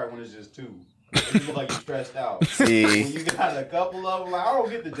don't look right when it's just 2. You look like you're stressed out. See. When you got a couple of them, like I don't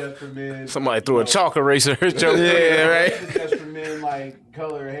get the just for men. Somebody threw a chalk eraser. Joke. Yeah, right. The just for men, like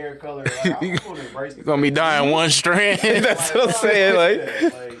color, hair color. Like, I'm going to embrace the You're gonna be dying one strand. That's what I'm saying. Like,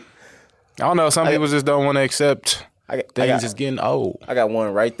 like I don't know. Some people just don't want to accept I things is getting old. got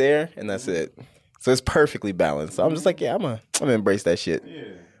one right there, and that's it. So it's perfectly balanced. So I'm just like, yeah, I'm gonna embrace that shit. yeah.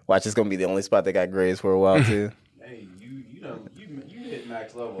 Watch, it's gonna be the only spot that got grades for a while too. Hey, you hit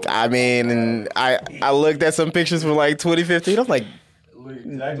max level. I mean, and I looked at some pictures from like 2015. I'm like,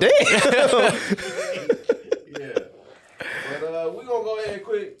 Exactly. damn. Yeah. But we're gonna go ahead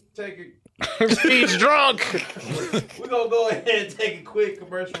and take a He's drunk. We're gonna go ahead and take a quick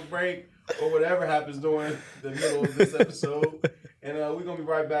commercial break or whatever happens during the middle of this episode. And we're gonna be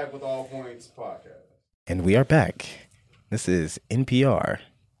right back with All Points Podcast. And we are back. This is NPR.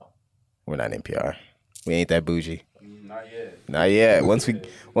 We're not NPR. We ain't that bougie. Not yet. Not yet. Once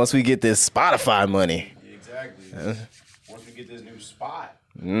we get this Spotify money. Exactly. Once we get this new spot.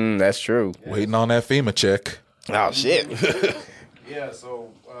 That's true. Waiting on that FEMA check. Oh shit. Yeah, so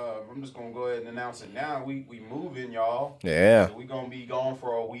I'm just gonna go ahead and announce it now. We moving, y'all. Yeah. So we gonna be gone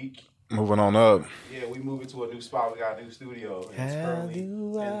for a week. Moving on up. Yeah, we moving to a new spot. We got a new studio. And it's currently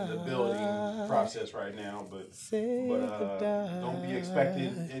in the building process right now. But don't be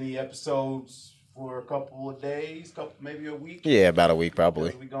expecting any episodes for a couple of days, maybe a week. Yeah, about a week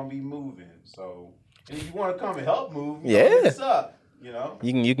probably. We're gonna be moving. So, and if you want to come and help move, Yeah. what's up? You know,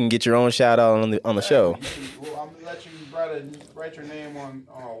 You can get your own shout out on the show. Well, I'm gonna let you write your name on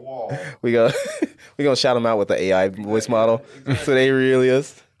a wall. We gonna shout them out with the AI voice model, so they really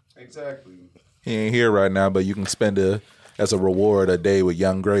is. Exactly. He ain't here right now, but you can spend as a reward a day with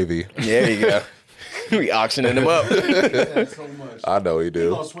Young Gravy. There you go. We auctioning them up. That's so much. I know he He's do.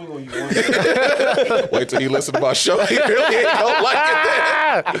 gonna swing on you one day. Wait till he listen to my show. He really ain't don't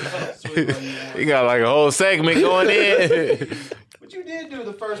like it. Swing on you one You got like a whole segment going in. But you did do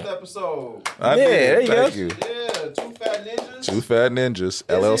the first episode. I Yeah, did. there you Thank go. you. Yeah, Two Fat Ninjas. Two Fat Ninjas, Is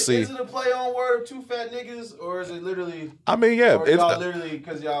LLC. it a play on word of Two Fat Niggas, or is it literally? I mean, yeah, Or y'all literally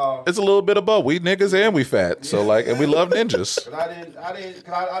because y'all. it's a little bit of both. We niggas and we fat. So like, and we love ninjas. Cause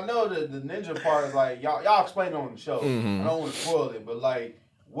I know that the ninja part is like y'all explained it on the show. Mm-hmm. I don't want to spoil it, but like,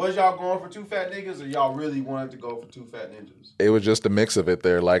 was y'all going for Two Fat Niggas, or y'all really wanted to go for Two Fat Ninjas? It was just a mix of it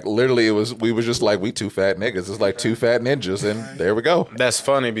there. Like literally, we was just like, we two fat niggas. It's like two fat ninjas, and there we go. That's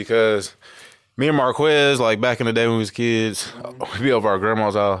funny because me and Marquez, like back in the day when we was kids, we'd be over our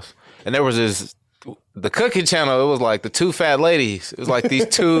grandma's house, and there was the cooking channel. It was like the two fat ladies. It was like these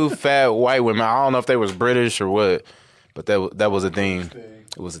two fat white women. I don't know if they was British or what, but that was a thing.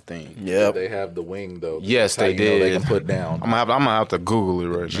 It was a thing. Yep. They have the wing though. Yes, That's how they you know did. They can put down. I'm gonna have to Google it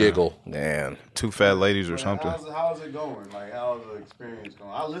right Jiggle. Man. now. Two fat ladies or something. How's it going? Like, how's the experience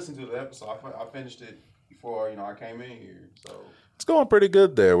going? I listened to the episode. I finished it before I came in here. So It's going pretty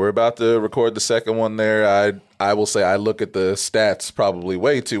good there. We're about to record the second one there. I will say I look at the stats probably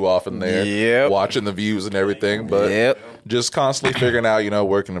way too often there. Yep. Watching the views and everything. But Yep. just constantly figuring out, where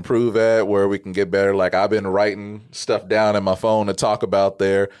we can improve at, where we can get better. Like I've been writing stuff down in my phone to talk about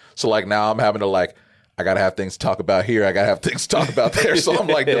there. So like now I'm having to I got to have things to talk about here. I got to have things to talk about there. So I'm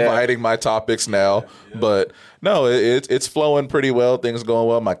dividing my topics now. But no, it's flowing pretty well. Things going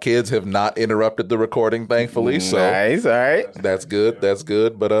well. My kids have not interrupted the recording, thankfully. So nice. All right. That's good. That's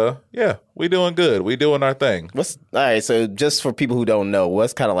good. But yeah, we doing good. We doing our thing. All right. So just for people who don't know,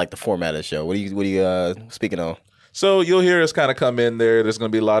 what's kind of like the format of the show? What are you speaking on? So you'll hear us kind of come in there. There's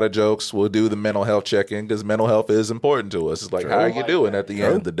going to be a lot of jokes. We'll do the mental health check-in because mental health is important to us. It's like, how are you doing at the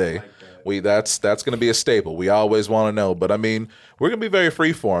end of the day? That's going to be a staple. We always want to know. But I mean, we're going to be very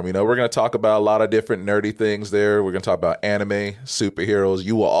freeform. We're going to talk about a lot of different nerdy things there. We're going to talk about anime, superheroes.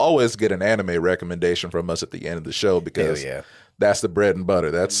 You will always get an anime recommendation from us at the end of the show because that's the bread and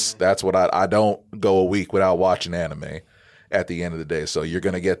butter. That's what I don't go a week without watching anime at the end of the day. So you're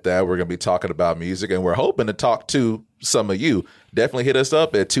going to get that. We're going to be talking about music, and we're hoping to talk to some of you. Definitely hit us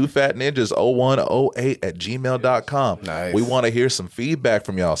up at 2fatninjas0108@gmail.com. Nice. We want to hear some feedback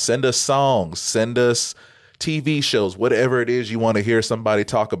from y'all. Send us songs, send us TV shows, whatever it is you want to hear somebody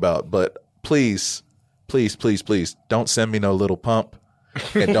talk about. But please, please, please, please don't send me no Little Pump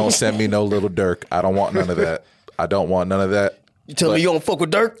and don't send me no Little Dirk. I don't want none of that. I don't want none of that. You tell me you don't fuck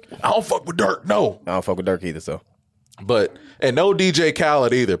with Dirk? I don't fuck with Dirk. No. I don't fuck with Dirk either, so. And no DJ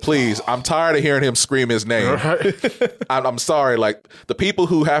Khaled either, please. I'm tired of hearing him scream his name. I'm sorry. Like, the people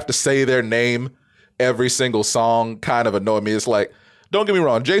who have to say their name every single song kind of annoy me. It's like, don't get me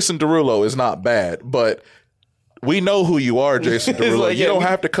wrong, Jason Derulo is not bad, but we know who you are, Jason Derulo. You don't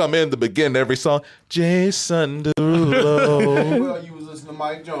have to come in the beginning of every song. Jason Derulo. Well, you was listening to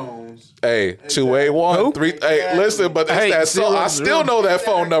Mike Jones. Hey, 281 3. Hey, listen, but it's that song. I still know that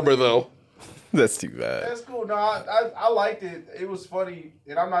phone number though. That's too bad. That's cool. No, I liked it. It was funny,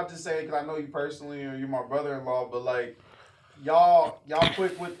 and I'm not just saying because I know you personally or you're my brother-in-law, but like y'all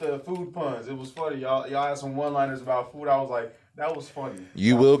quick with the food puns. It was funny. Y'all had some one-liners about food. I was like, that was funny.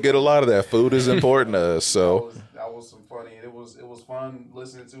 You will get a lot of that. Food is important to us, so that was some funny. It was fun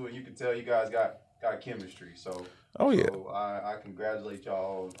listening to it. You could tell you guys got chemistry. So I congratulate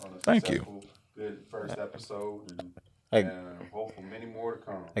y'all on a successful, good first episode. And hopefully many more to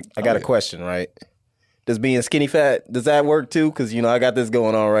come. I got a question, right? Does being skinny fat, does that work too? Because, I got this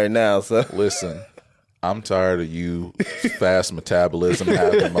going on right now. So listen, I'm tired of you fast metabolism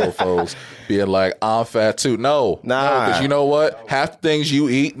having mofos being like, I'm fat too. No. Because you know what? Half the things you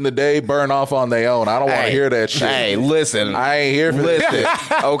eat in the day burn off on their own. I don't want to hear that shit. Hey, listen. I ain't here for this.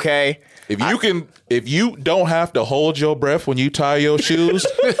 Okay. If you don't have to hold your breath when you tie your shoes,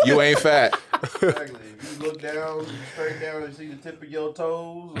 you ain't fat. Exactly. If you look down, straight down and see the tip of your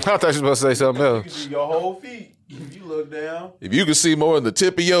toes. I thought you were supposed to say something You else. can see your whole feet. If you look down. If you can see more than the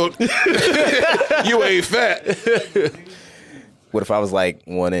tip of your, you ain't fat. What if I was like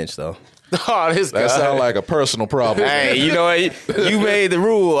 1 inch though? Oh, this guy. That sounds like a personal problem. Hey, you know what? You made the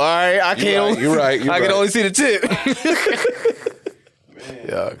rule, all right? I can't. You're right. I can only see the tip. Man.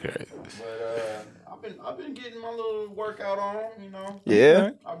 Yeah, okay. But I've been getting my little workout on,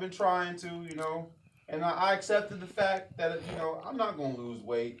 Yeah. I've been trying to, and I accepted the fact that, I'm not going to lose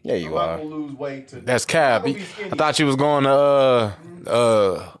weight. Yeah, you are. I'm not going to lose weight. That's Cap. I thought you was going to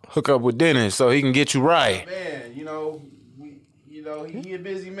hook up with Dennis so he can get you right. Man, he a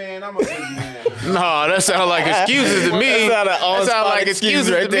busy man. I'm a busy man. No, that sounds like excuses to me. That sounds like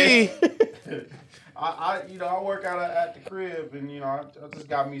excuses right to me. I work out at the crib, and I just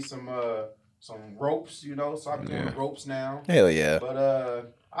got me some ropes, so I'm doing ropes now. Hell yeah.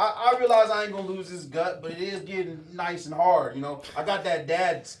 But I realize I ain't gonna lose this gut, but it is getting nice and hard. I got that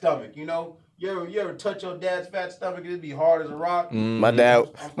dad stomach. You ever touch your dad's fat stomach? It'd be hard as a rock. My dad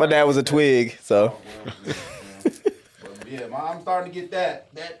was a twig, so. I'm starting to get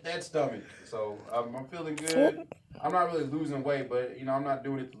that stomach, so I'm feeling good. I'm not really losing weight, but I'm not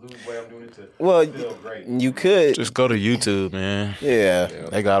doing it to lose weight. I'm doing it to feel great. You could just go to YouTube, man. Yeah,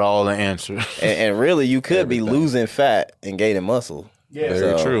 they got all the answers. and really, you could be losing fat and gaining muscle. Yeah,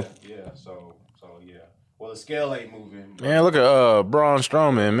 very true. Yeah, so yeah. Well, the scale ain't moving. Man, look at Braun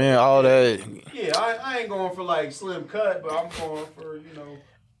Strowman, man. All that. Yeah, I ain't going for like slim cut, but I'm going for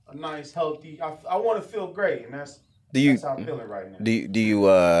a nice healthy. I want to feel great, and that's how I'm feeling right now. Do you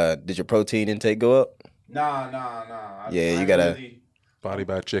did your protein intake go up? Nah. You gotta body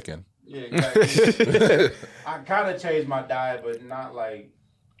by chicken. Yeah, exactly. I kind of changed my diet, but not like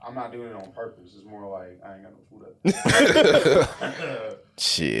I'm not doing it on purpose. It's more like I ain't got no food up.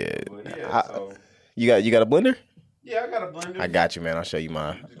 Shit. But yeah, you got a blender? Yeah, I got a blender. I got you, man. I'll show you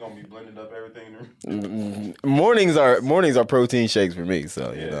mine. You're just gonna be blending up everything. Mornings are protein shakes for me.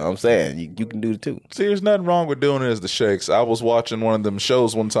 So you know what I'm saying you can do it too. See, there's nothing wrong with doing it as the shakes. I was watching one of them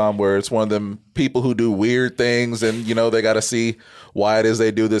shows one time where it's one of them people who do weird things and, you know, they got to see why it is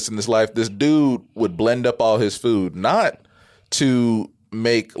they do this in this life. This dude would blend up all his food, not to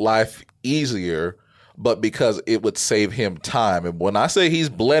make life easier, but because it would save him time. And when I say he's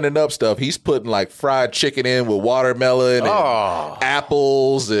blending up stuff, he's putting like fried chicken in with watermelon and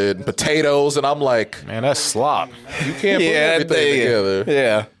apples and potatoes. And I'm like, Man, that's slop. you can't put everything together.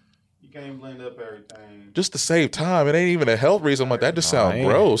 Yeah. You can't blend up everything. Just to save time. It ain't even a health reason. I'm like, that just sounds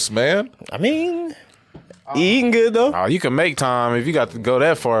gross, man. I mean, eating good though. Oh, you can make time if you got to go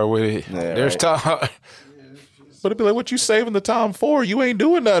that far with it. Yeah, There's time. But it'd be like, what you saving the time for? You ain't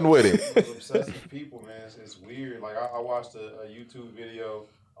doing nothing with it. Obsessive people, man. It's weird. Like I watched a YouTube video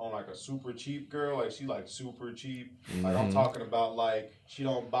on like a super cheap girl. Like she like super cheap. Like I'm talking about like she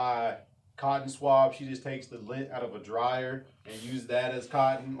don't buy cotton swab. She just takes the lint out of a dryer and use that as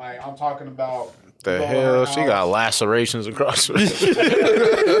cotton. Like I'm talking about The hell? She got lacerations across her.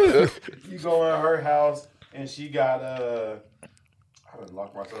 You go in her house and she got I done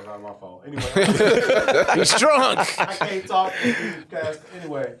locked myself out of my phone. Anyway, He's drunk. I can't talk to you guys.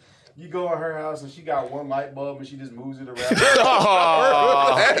 Anyway, you go in her house and she got one light bulb and she just moves it around.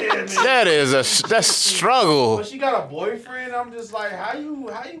 That's struggle. But she got a boyfriend. I'm just like, how you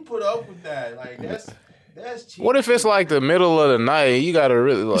put up with that? Like that's cheap. What if it's like the middle of the night? You gotta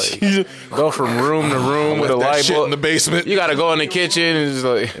really like go from room to room with a light shit bulb in the basement. You gotta go in the kitchen and just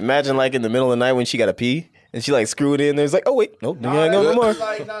like. Imagine like in the middle of the night when she got to pee and she like screw it in there. It's like, oh wait, nope, you ain't go no more.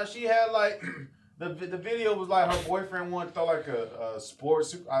 Like, she had like the video was like her boyfriend wanted to throw like a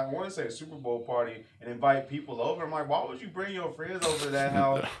sports. I want to say a Super Bowl party and invite people over. I'm like, why would you bring your friends over to that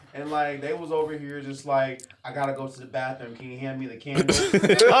house? And like they was over here just like, I gotta go to the bathroom. Can you hand me the candle?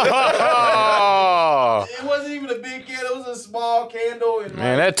 It wasn't even a big candle. It was a small candle. And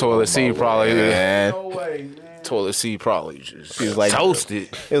Man, that toilet seat probably. no way, man. Toilet seat probably just She was like toasted.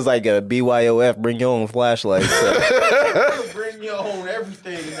 It was like a BYOF, bring your own flashlight. So. Bring your own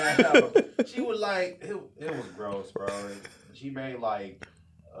everything in that house. She was like, it was gross, bro. She made like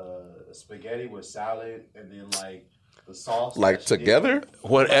spaghetti with salad and then like the sauce. Like together?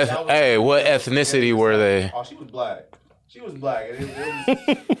 What ethnicity were they? Oh, she was black. She was black.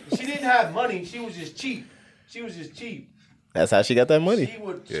 She didn't have money. She was just cheap. That's how she got that money.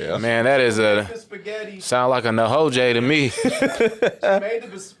 Man, that is a spaghetti. Sound like a Nahoje to me. She made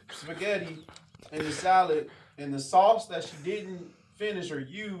the spaghetti and the salad and the sauce that she didn't finish or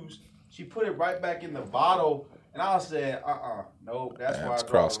use. She put it right back in the bottle, and I said, nope. That's why That's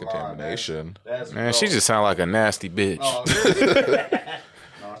cross contamination. That's Man, she just sound like a nasty bitch. No,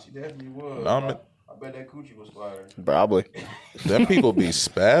 she definitely was. I bet that coochie was splattered. Probably. Them people be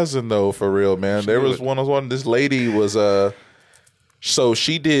spazzing though, for real, man. There was one. This lady was so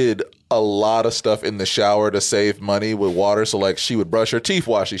she did a lot of stuff in the shower to save money with water. So like she would brush her teeth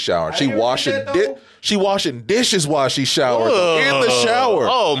while she showered. She washing dishes while she showered in the shower.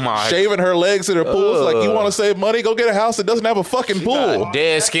 Oh my! Shaving her legs in her pools. Like, you want to save money? Go get a house that doesn't have a fucking pool.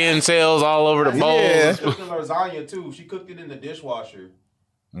 Dead skin cells all over the bowl. Yeah. She cooked the lasagna too. She cooked it in the dishwasher.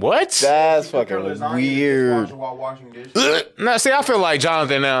 What? That's She cooked her fucking lasagna in the weird. dishwasher while washing dishes. Now, see, I feel like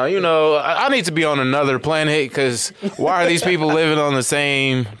Jonathan now. You know, I need to be on another planet because why are these people living on the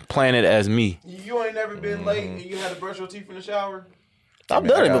same planet as me? You ain't never been late and you had to brush your teeth in the shower? I've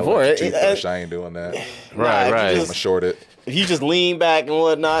done it before. I ain't doing that. Right. I'm gonna short it. If you just lean back and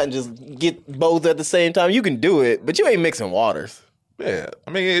whatnot and just get both at the same time, you can do it, but you ain't mixing waters. Yeah,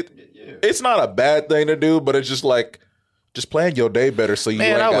 I mean, it's not a bad thing to do, but it's just like, just plan your day better so you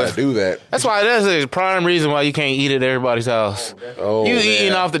ain't gotta do that. That's the prime reason why you can't eat at everybody's house. You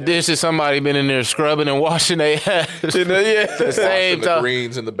eating off the dishes, somebody been in there scrubbing and washing their ass. The same The time.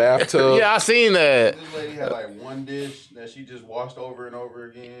 greens in the bathtub. Yeah, I seen that. This lady had like one dish that she just washed over and over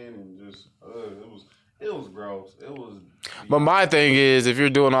again and just, it was gross. It was. But my thing is, if you're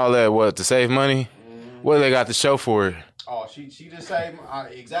doing all that, to save money? What do they got to show for it? Oh, she just said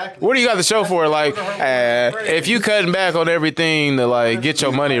exactly. What do you got to show for it? Like, if you cutting back on everything to like get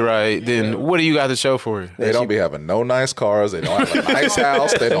your money right, then what do you got to show for it? They don't be having no nice cars. They don't have a nice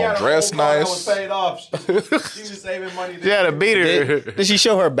house. They don't dress nice. Was paid off. She was saving money. She had a beater. Did she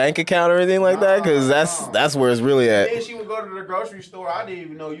show her bank account or anything like that? Because that's where it's really at. Then she would go to the grocery store. I didn't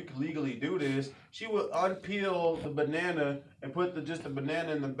even know you could legally do this. She would unpeel the banana and put just the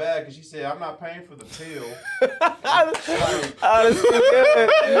banana in the bag, and she said, "I'm not paying for the peel." That's too good.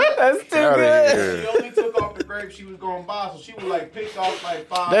 That's too good. She only took off the grapes she was going to buy, so she would like pick off like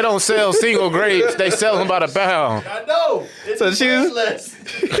 5. They don't sell single grapes. They sell them by the pound. I know. So she was less.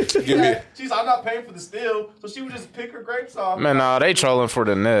 She's I'm not paying for the steal, so she would just pick her grapes off. Man, nah, they trolling for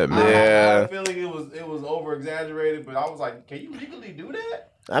the net, man. I Yeah. had a feeling it was over exaggerated, but I was like, can you legally do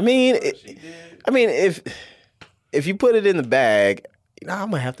that? I mean, She did. if you put it in the bag,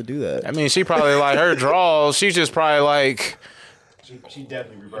 I'm gonna have to do that. I mean, she probably like her draws. She's just probably like She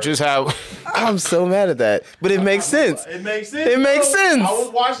definitely reversed. just have. I'm so mad at that, but it makes sense. It makes sense. It makes sense. I was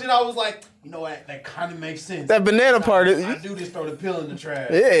watching. I was like, you know what? That kind of makes sense. That banana part is. I do just throw the pill in the trash.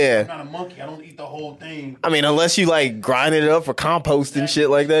 Yeah. I'm not a monkey. I don't eat the whole thing. I mean, unless you like grind it up for compost and shit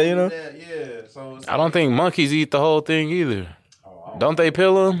like that, you know. Yeah. So it's I don't think monkeys eat the whole thing either. Don't they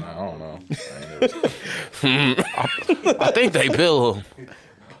pill them? I don't know. I think they pill them.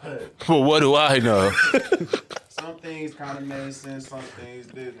 But what do I know? some things kind of made sense. Some things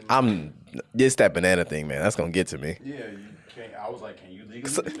didn't. It's that banana thing, man. That's gonna get to me. Yeah, you can't. I was like, can you legally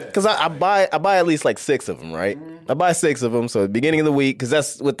do that? Because I buy at least like 6 of them, right? I buy 6 of them. So at the beginning of the week, because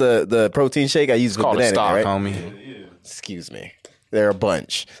that's with the protein shake I use with Call it banana, stock, right? homie. Yeah. Excuse me. They're a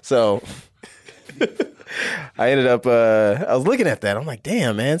bunch. So I ended up I was looking at that. I'm like,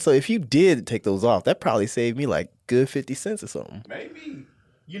 damn, man. So if you did take those off, that probably saved me like good 50 cents or something. Maybe.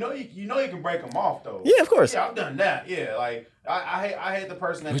 You know you can break them off though. Yeah, of course. Yeah, I've done that. Yeah, like I hate the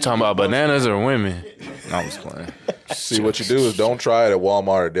person that. We talking about bananas or women? No, I was playing. See, what you do is don't try it at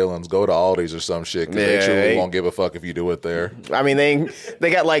Walmart or Dillon's. Go to Aldi's or some shit. 'Cause they Yeah, truly they- won't give a fuck if you do it there. I mean,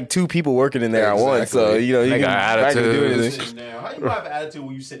 they got like 2 people working in there at once. So, you know, you They can got practically do attitudes. anything. Sitting down. How you have an attitude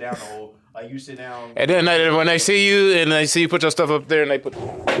when you sit down the whole? Like you sit down. And then when they see you and they see you put your stuff up there and they put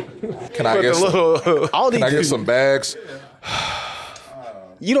Can I get the some? little. All Can I get these, some bags?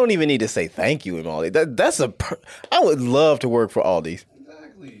 you don't even need to say thank you in Aldi. That's I would love to work for Aldi.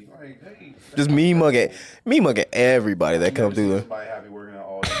 Exactly. Like, hey. Just me mugging everybody that come through. Somebody happy working at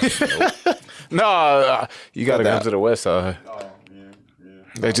all. Oh No, you got to come to the west side. yeah.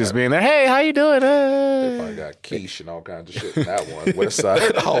 They just being there. Hey, how you doing? I got quiche and all kinds of shit in that one. West side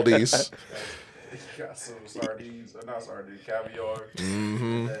Aldi's. Got some sardines, not sardines, caviar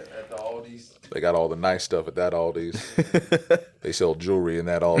at the Aldi's. They got all the nice stuff at that Aldi's. They sell jewelry in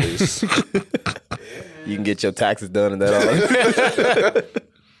that Aldi's. You can get your taxes done in that Aldi.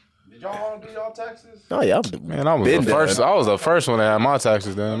 Did y'all do y'all taxes? Oh yeah, Man, I was Been the first. done. I was the first one to have my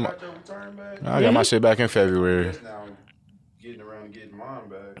taxes done. Got your return back? I got my shit back in February. Now getting around to getting mine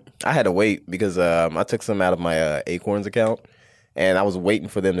back. I had to wait because I took some out of my Acorns account, and I was waiting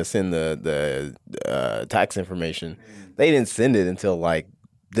for them to send the tax information. They didn't send it until like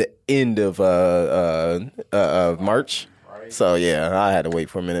the end of March. Right. So yeah, I had to wait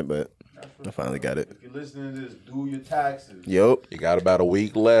for a minute, but I finally got it. If you're listening to this, do your taxes. Yup. You got about a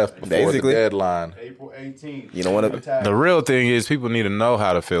week left before Basically. the deadline. April 18th. You don't want to. The real thing is people need to know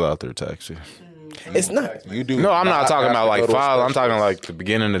how to fill out their taxes. It's not. You do. No, I'm not talking have about to like go to a file. I'm talking specialist. like the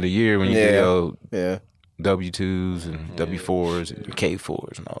beginning of the year when you get your Yeah. W-2s and W-4s and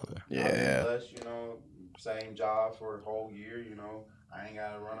K-4s and all that. Yeah. Unless, same job for a whole year, I ain't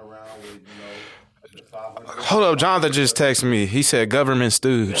got to run around with, the 500. Hold up, Jonathan just texted me. He said government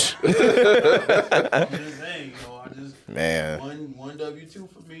stooge. I'm just saying, I just Man. one W-2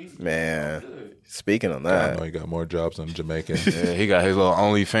 for me. Man. Good. Speaking on I that, know you got more jobs than Jamaican. Yeah, he got his little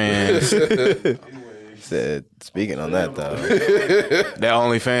OnlyFans. Anyway, said. Speaking on that though, That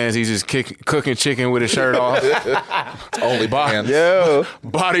OnlyFans, he's just cooking chicken with his shirt off. Only pants. yo,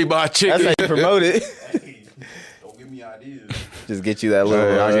 Body by that's chicken. how you promote it. hey, don't give me ideas. Just get you that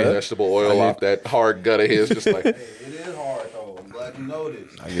little. I get vegetable oil off that hard gut of his, just like Hey, it is hard though. I'm glad you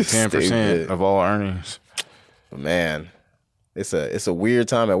noticed. I get 10% Stupid. of all earnings. Man, it's a weird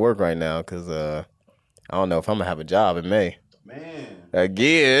time at work right now because I don't know if I'm gonna have a job in May Man,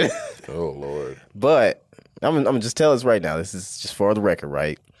 again. oh Lord. But I'm gonna just tell us right now. This is just for the record,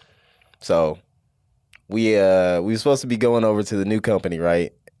 right? So we were supposed to be going over to the new company,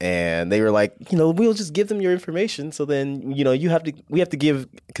 right? And they were like, we'll just give them your information. So then, we have to give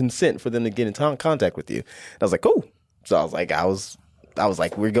consent for them to get in contact with you. And I was like, cool. So I was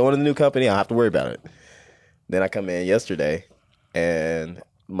like, we're going to the new company. I don't have to worry about it. Then I come in yesterday, and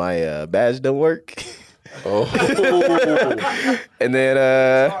my badge don't work. Oh. And then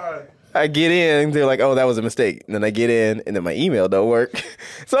I get in, they're like, oh, that was a mistake. And then I get in, and then my email don't work.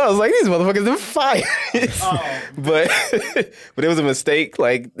 So I was like, these motherfuckers are fired. But it was a mistake.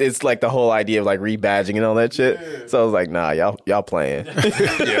 Like, it's like the whole idea of like rebadging and all that shit. So I was like, nah, y'all playing.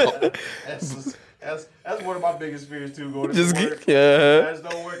 Yeah. That's one of my biggest fears too. Going to Just work. yeah. There's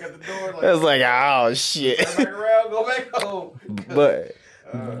no work at the door. Like, I was like, oh shit. turn back around, go back home.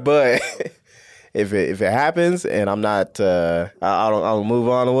 But if it happens and I'm not, I'll move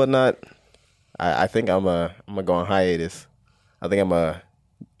on and whatnot. I think I'm gonna go on hiatus. I think I'm gonna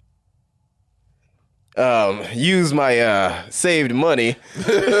use my saved money,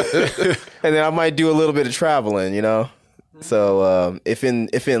 and then I might do a little bit of traveling. You know. So if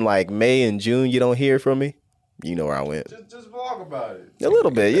in like May and June you don't hear from me, you know where I went. Just vlog about it. A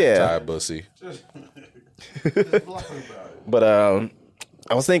little bit, yeah. Tired bussy. Just vlog about it. But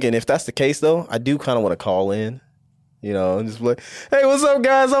I was thinking if that's the case though, I do kind of want to call in, you know, and just be like, hey, what's up,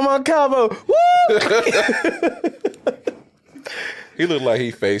 guys? I'm on Cabo. Woo! He looked like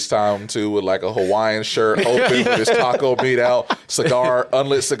he FaceTime too with like a Hawaiian shirt open with his taco meat out,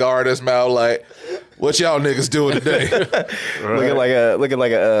 unlit cigar in his mouth, like, what y'all niggas doing today? Right. Looking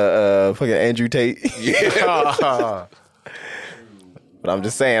like a fucking Andrew Tate. Yeah. But I'm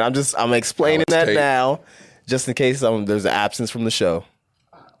just saying, I'm explaining Alex that Tate. now, just in case there's an absence from the show.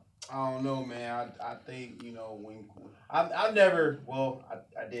 I don't know, man. I think, you know, when I never, well,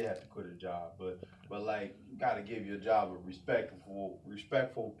 I did have to quit a job, but like, you got to give your job a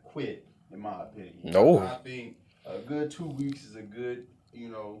respectful quit, in my opinion. No. I think a good 2 weeks is a good, you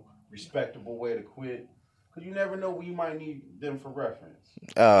know, respectable way to quit, because you never know when you might need them for reference.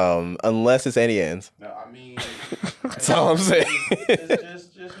 Unless it's any ends. No, I mean, That's all I'm saying.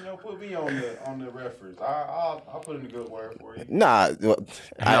 Just you know, put me on the reference. I'll put in a good word for you. Nah, well,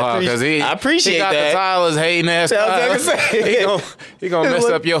 because I appreciate he got that. the Tyler's hating ass. I was gonna say. He gonna mess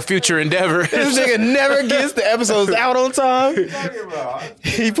up your future endeavors. This nigga never gets the episodes out on time. What are you talking about?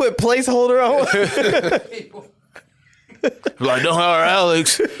 He put placeholder on. Like, don't hire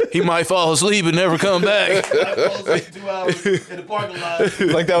Alex. He might fall asleep and never come back. 2 hours in the parking lot.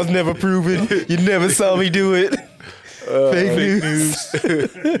 Like that was never proven. You never saw me do it. Fake news.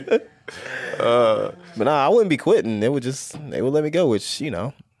 But nah, I wouldn't be quitting. They would let me go, which, you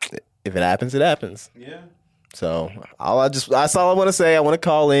know, if it happens, it happens. Yeah. So that's all I want to say. I want to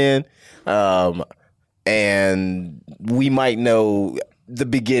call in, and we might know the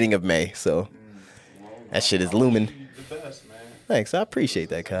beginning of May. So that shit is looming. The best, man. Thanks, I appreciate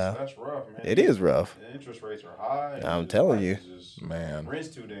that, Kyle. That's rough, man. It is rough. The interest rates are high. I'm telling you. Man. Rent's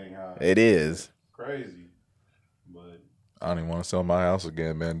too dang high. It is. Crazy. But I don't even want to sell my house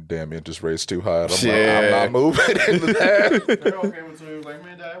again, man. Damn, interest rates too high. Shit. I'm not moving into that. Carol came up to me and was like,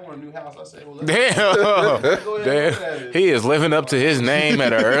 man, Dad, I want a new house. I said, well, let's Damn. go ahead and look at Damn. it. He is living up to his name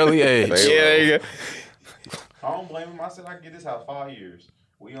at an early age. Yeah, there you go. I don't blame him. I said I can get this house 5 years.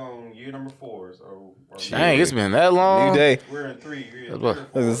 We on year number 4, so Dang, it's been that long. New day. we're in 3 years. That's what- I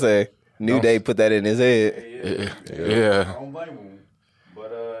was gonna say, New Day put that in his head. Yeah. Yeah. I don't blame him.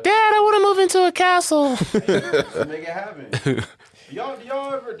 But Dad, I want to move into a castle. let's make it happen. Do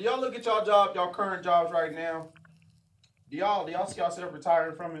y'all look at y'all current jobs right now? Do y'all see yourself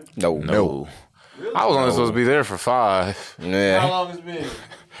retiring from it? No. Really? I was only supposed to be there for 5. How Yeah. long it's been?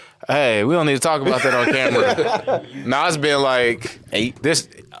 Hey, we don't need to talk about that on camera. Nah, it's been like 8. this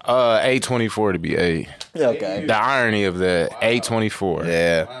 8:24 to be 8. Okay. The irony of that 8:24.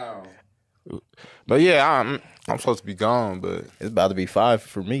 Yeah. Wow. But yeah, I'm supposed to be gone. But It's about to be 5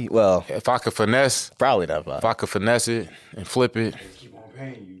 for me. Well, if I could finesse it and flip it, They keep on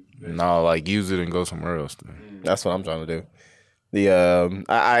paying you. no, like use it and go somewhere else. that's what I'm trying to do.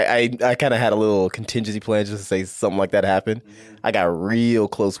 I kind of had a little contingency plan just to say something like that happened. I got real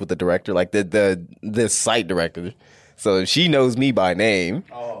close with the director, like the site director. So she knows me by name.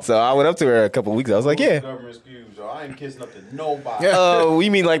 Oh. So I went up to her a couple weeks ago. I was like, yeah. Government excuse, yo. I ain't kissing up to nobody. Oh, we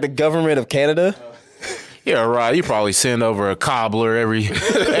mean like the government of Canada? Yeah, right. You probably send over a cobbler every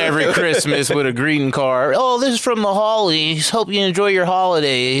Christmas with a greeting card. Oh, this is from the Hollies. Hope you enjoy your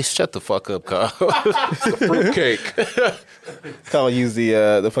holidays. Shut the fuck up, Kyle. Fruitcake. I'll use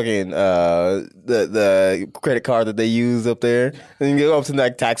the fucking the credit card that they use up there, and you go up to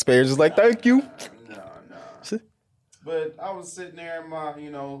like taxpayers, just like thank you. No. But I was sitting there,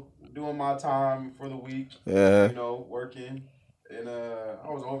 doing my time for the week. Yeah. Working. And I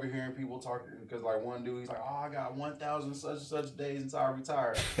was overhearing people talking because like one dude, he's like, "Oh, I got 1,000 such and such days until I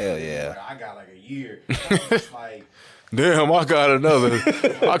retire." Hell yeah. Like, I got like a year. I was like, Damn, I got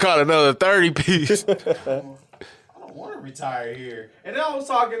another 30 piece. I don't want to retire here. And then I was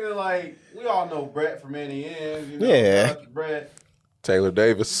talking to like, we all know Brett from NEN. Yeah. shout out to Brett. Taylor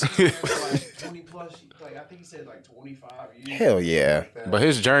Davis. Like 20 plus, like I think he said like 25 years. Hell yeah. Like that. But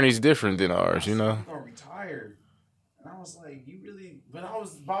his journey's different than ours, He's gonna retire. And I was like, you really, but I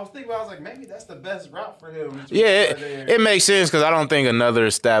was thinking about, I was like, maybe that's the best route for him. Yeah, it makes sense because I don't think another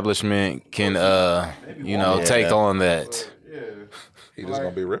establishment can, take on that. But, yeah. He just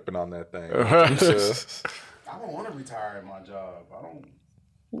gonna be ripping on that thing. I don't want to retire at my job. I don't.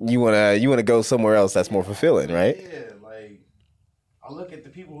 You wanna go somewhere else that's more fulfilling, right? Yeah, like I look at the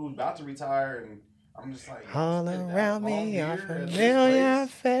people who's about to retire, and I'm just like, all around me are familiar familiar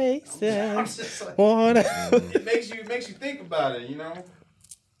faces. I'm just like, it makes you think about it, you know.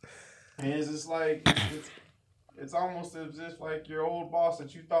 And it's just like it's almost as if like your old boss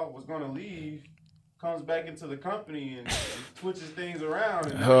that you thought was gonna leave comes back into the company and switches things around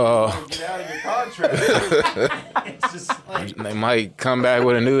and get out of your contract. It's just like They might come back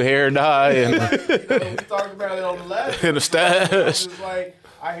with a new hair dye and we talked about it on the last and a stash. It's like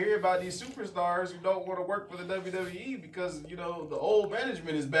I hear about these superstars who don't want to work for the WWE because the old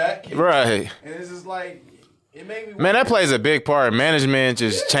management is back. Right. And it's just like it made me Man, that plays a big part. Management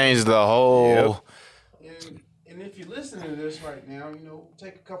just changed the whole. And if you listen to this right now,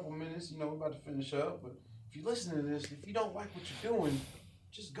 take a couple minutes. We're about to finish up, but if you listen to this, if you don't like what you're doing,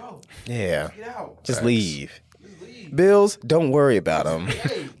 just go. Yeah. Just get out. Just leave. Just leave. Bills, don't worry about them.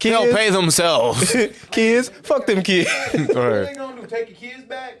 Hey, They'll pay themselves. Kids, fuck them kids. what they gonna do? Take your kids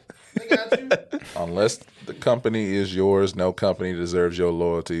back? They got you. Unless the company is yours, no company deserves your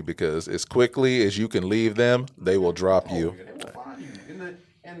loyalty because as quickly as you can leave them, they will drop you. They will find you.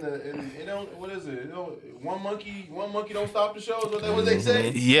 What is it? One monkey don't stop the show. Is that what they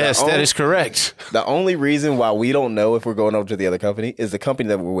say? Yes, that is correct. The only reason why we don't know if we're going over to the other company is the company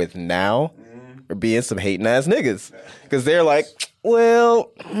that we're with now are being some hating ass niggas. Because they're like,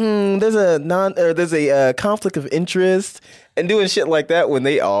 well, there's a conflict of interest and doing shit like that when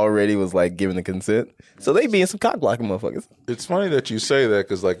they already was like giving the consent. So they being some cock blocking motherfuckers. It's funny that you say that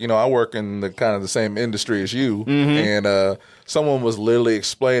because, like, I work in the kind of the same industry as you, and someone was literally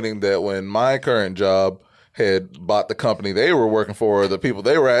explaining that when my current job had bought the company they were working for, the people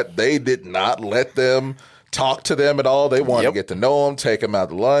they were at, they did not let them talk to them at all. They wanted to get to know them, take them out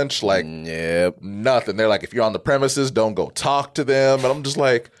to lunch, like nothing. They're like, if you're on the premises, don't go talk to them. And I'm just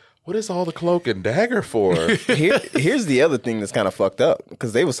like, what is all the cloak and dagger for? Here's the other thing that's kind of fucked up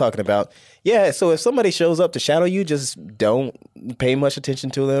because they was talking about, so if somebody shows up to shadow you, just don't pay much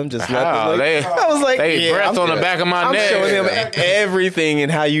attention to them. Just let them. I was like, breath on the back of my neck. I'm showing them everything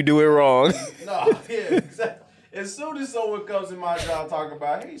and how you do it wrong. No, yeah, exactly. As soon as someone comes in my job talking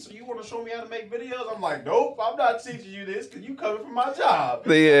about, hey, so you want to show me how to make videos? I'm like, nope, I'm not teaching you this because you coming from my job.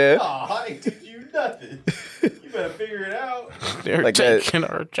 Yeah. No, I ain't teaching you nothing. You better figure it out. They're Like taking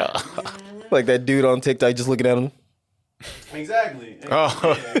our job. Like that dude on TikTok just looking at him. Exactly. Oh.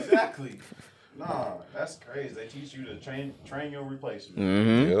 Yeah, exactly. Nah, that's crazy. They teach you to train your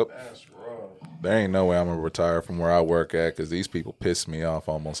replacement. Yep. That's rough. There ain't no way I'm going to retire from where I work at because these people piss me off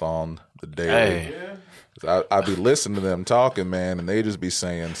almost on the daily. Hey. Yeah. I be listening to them talking, man, and they just be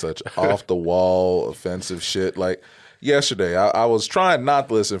saying such off the wall, offensive shit. Like yesterday, I was trying not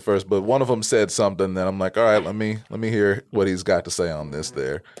to listen first, but one of them said something. Then I'm like, all right, let me hear what he's got to say on this.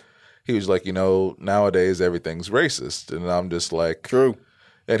 There, he was like, nowadays everything's racist, and I'm just like, True.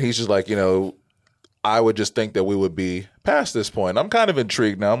 And he's just like, I would just think that we would be past this point. I'm kind of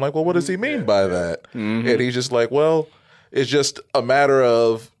intrigued now. I'm like, well, what does he mean by that? And he's just like, well, it's just a matter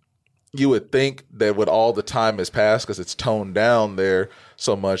of. You would think that with all the time has passed because it's toned down there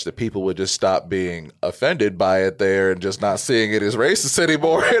so much that people would just stop being offended by it there and just not seeing it as racist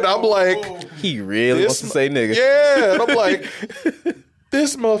anymore. And I'm like, He really wants to say nigga. yeah. And I'm like,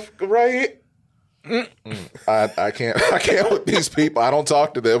 this motherfucker right here. I can't with these people. I don't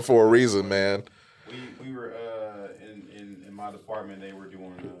talk to them for a reason, man. We were in my department. They were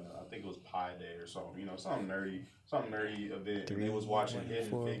doing I think it was Pi Day or something. Something nerdy event. And they was watching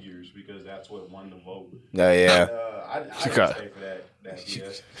Hidden Figures because that's what won the vote. Oh yeah. I didn't stay for that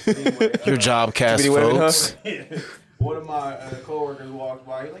BS. Anyway, Your job cast, folks. One of my coworkers walked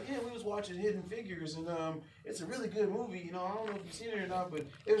by. He's like, "Yeah, we was watching Hidden Figures, and it's a really good movie. I don't know if you've seen it or not, but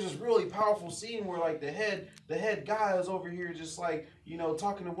it was this really powerful scene where like the head guy is over here just like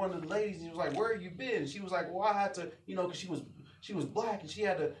talking to one of the ladies, and he was like, "Where have you been?" And she was like, "Well, I had to, because she was black and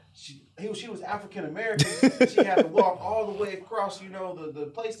she was African American. She had to walk all the way across,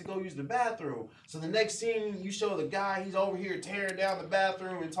 the place to go use the bathroom. So the next scene, you show the guy, he's over here tearing down the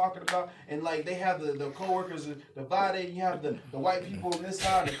bathroom and talking about, and like they have the coworkers divided. You have the white people on this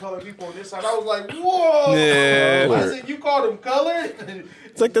side, the colored people on this side. I was like, whoa! Yeah. I said, you called them colored?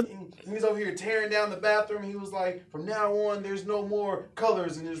 It's like the. He's over here tearing down the bathroom. He was like, from now on, there's no more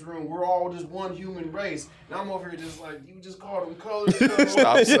colors in this room. We're all just one human race. And I'm over here just like, you just called them colors.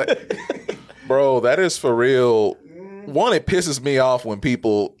 Stop saying. Bro, that is for real one, it pisses me off when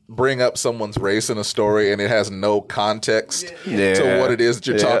people bring up someone's race in a story and it has no context to what it is that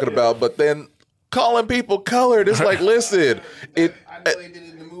you're talking about. But then calling people colored is like, listen, I know they did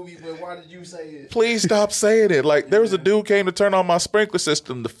it in the movie, but why did you say it? please stop saying it. Like, there was a dude came to turn on my sprinkler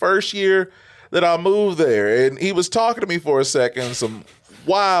system the first year that I moved there, and he was talking to me for a second, some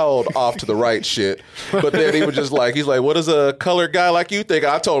wild off to the right shit. But then he was just like, he's like, what does a colored guy like you think?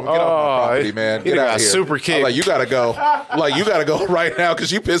 I told him, get off my property, man. Get out of here. Super kick. I was like, you gotta go. Like, you gotta go right now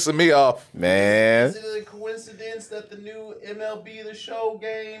because you pissing me off. Man. Is it a coincidence that the new MLB The Show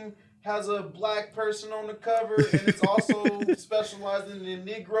game has a black person on the cover and it's also specializing in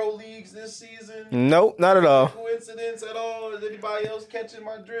Negro leagues this season? Nope, not at all. Coincidence at all? Is anybody else catching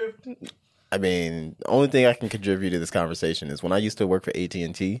my drift? I mean, the only thing I can contribute to this conversation is when I used to work for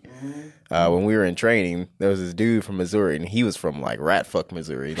AT&T, when we were in training, there was this dude from Missouri, and he was from, like, Ratfuck,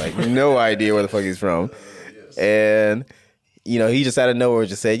 Missouri. Like, no idea where the fuck he's from. And, you know, he just out of nowhere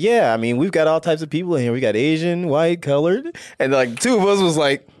just said, yeah, I mean, we've got all types of people in here. We got Asian, white, colored. And, like, two of us was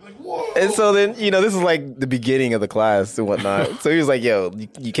like, and so then, you know, this is like the beginning of the class and whatnot. So he was like, yo,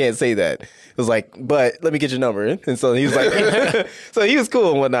 you can't say that. It was like, but let me get your number. And so he was like, so he was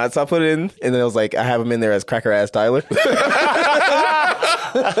cool and whatnot. So I put it in, and then I was like, I have him in there as Cracker Ass Tyler.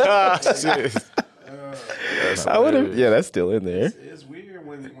 I would have, yeah, that's still in there. It's weird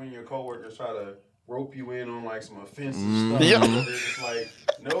when your coworkers try to rope you in on like some offensive stuff. Yeah. They're just like,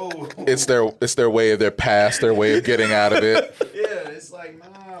 no. It's their way of their past, their way of getting out of it. Yeah, it's like, nah,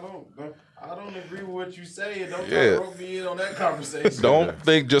 I don't agree with what you say, and don't try to rope me in on that conversation. Don't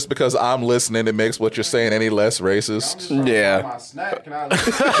think just because I'm listening it makes what you're saying any less racist. Yeah. My snack. Can I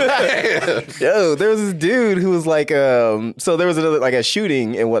Yo, there was this dude who was like, so there was another, like a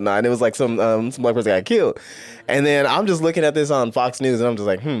shooting and whatnot, and it was like some black person got killed. And then I'm just looking at this on Fox News, and I'm just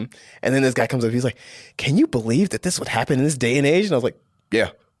like, And then this guy comes up, he's like, can you believe that this would happen in this day and age? And I was like,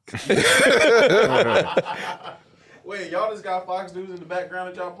 yeah. Wait, y'all just got Fox News in the background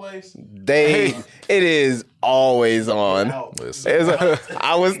at y'all place? It is always on. Man.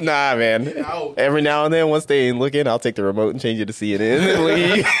 Every now and then, once they ain't looking, I'll take the remote and change it to CNN and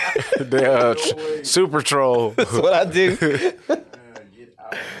leave. Super troll. That's what I do.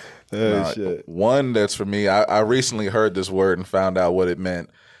 Shit. One that's for me, I recently heard this word and found out what it meant,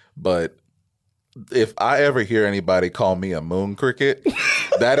 but if I ever hear anybody call me a moon cricket,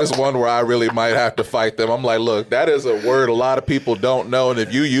 that is one where I really might have to fight them. I'm like, look, that is a word a lot of people don't know, and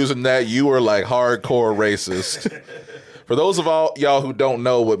if you using that, you are like hardcore racist. For those of all y'all who don't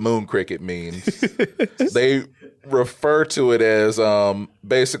know what moon cricket means, they refer to it as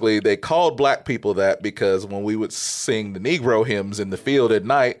basically they called black people that because when we would sing the Negro hymns in the field at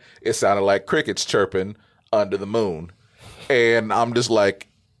night, it sounded like crickets chirping under the moon. And I'm just like,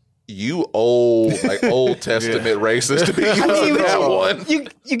 you Old Testament racist to be using that one.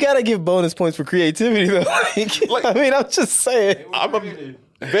 You gotta give bonus points for creativity though. I mean, I'm just saying. I'm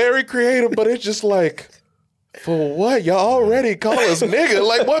very creative, but it's just like, for what? Y'all already call us nigga.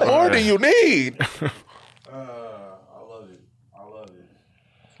 Like, what more do you need? I love it.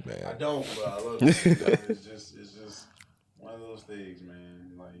 Man. I don't, but I love it. It's just one of those things,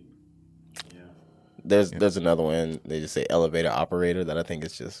 man. Like, yeah. There's another one. They just say elevator operator that I think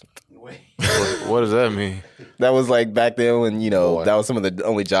is just. Wait. What does that mean? That was like back then when that was some of the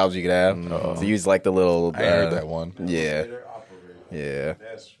only jobs you could have. So use like the little. I heard that one. Yeah. Operator. Yeah.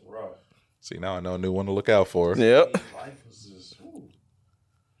 That's rough. See, now I know a new one to look out for. Yep. Life is just.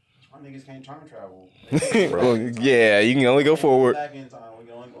 My niggas can't time travel. Well, yeah, you can only go forward. Back in time, we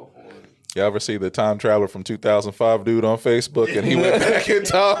can only go forward. You ever see the time traveler from 2005 dude on Facebook and he went back in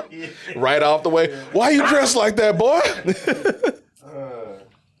time right off the way? Why you dressed like that, boy?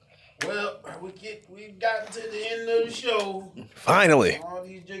 Well, we got to the end of the show. Finally. All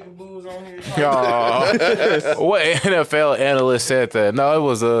these jigaboos on here. What NFL analyst said that? No, it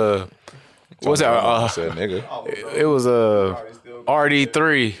was what's that? Said nigga. It was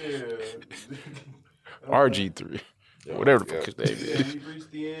RD3, RG3, whatever the fuck his name Yeah, is. we've reached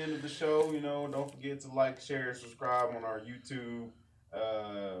the end of the show. Don't forget to like, share, and subscribe on our YouTube,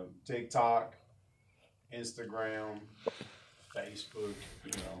 TikTok, Instagram, Facebook.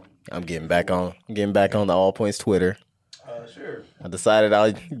 I'm getting back on the All Points Twitter. Sure. I decided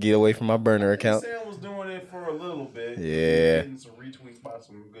I'll get away from my burner account. Sam was doing it for a little bit. Yeah. Getting some retweets by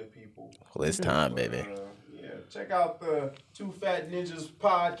some good people. Well, it's time, baby. Yeah, check out the Two Fat Ninjas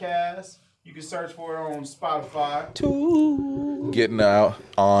podcast. You can search for it on Spotify. Getting out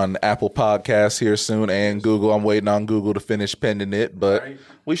on Apple Podcasts here soon and Google. I'm waiting on Google to finish pending it, but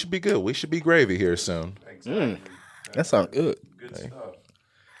we should be good. We should be gravy here soon. Exactly. That sounds good. Good stuff.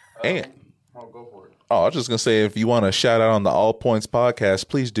 And go for it. Oh, I was just gonna say, if you want to shout out on the All Points podcast,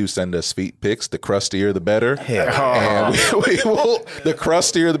 please do send us feet pics. The crustier, the better. And we will. The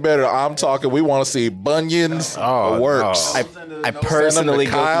crustier, the better. I'm talking. We want to see bunions, works. I personally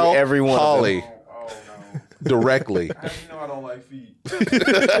go through every one Holly of them. Oh, no. directly. How do you know I don't like feet?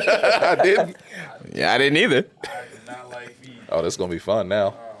 I didn't. Yeah, I didn't either. I do not like feet. Oh, this is gonna be fun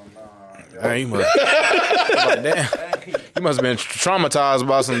now. Hey, you must have been traumatized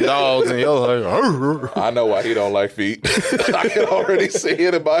by some dogs, and you're like, I know why he don't like feet. I can already see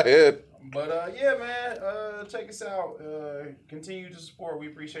it in my head. But yeah, man, check us out. Continue to support. We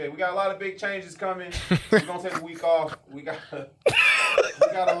appreciate it. We got a lot of big changes coming. We're gonna take a week off. We got a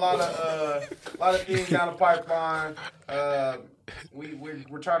lot of things down the pipeline.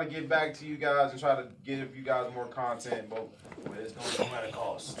 We're trying to get back to you guys and try to give you guys more content, but it's gonna come at a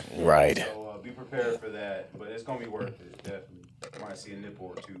cost. Right. So be prepared for that. But it's gonna be worth it. Definitely. You might see a nipple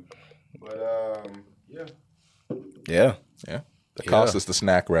or two. But yeah. Yeah. Yeah. The cost is the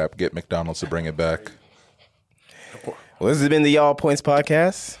snack wrap. Get McDonald's to bring it back. Well, this has been the All Points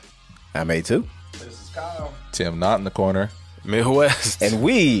podcast. I'm A2. This is Kyle. Tim not in the corner. Midwest. And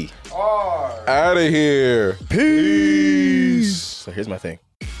we are Out of here. Peace. So here's my thing.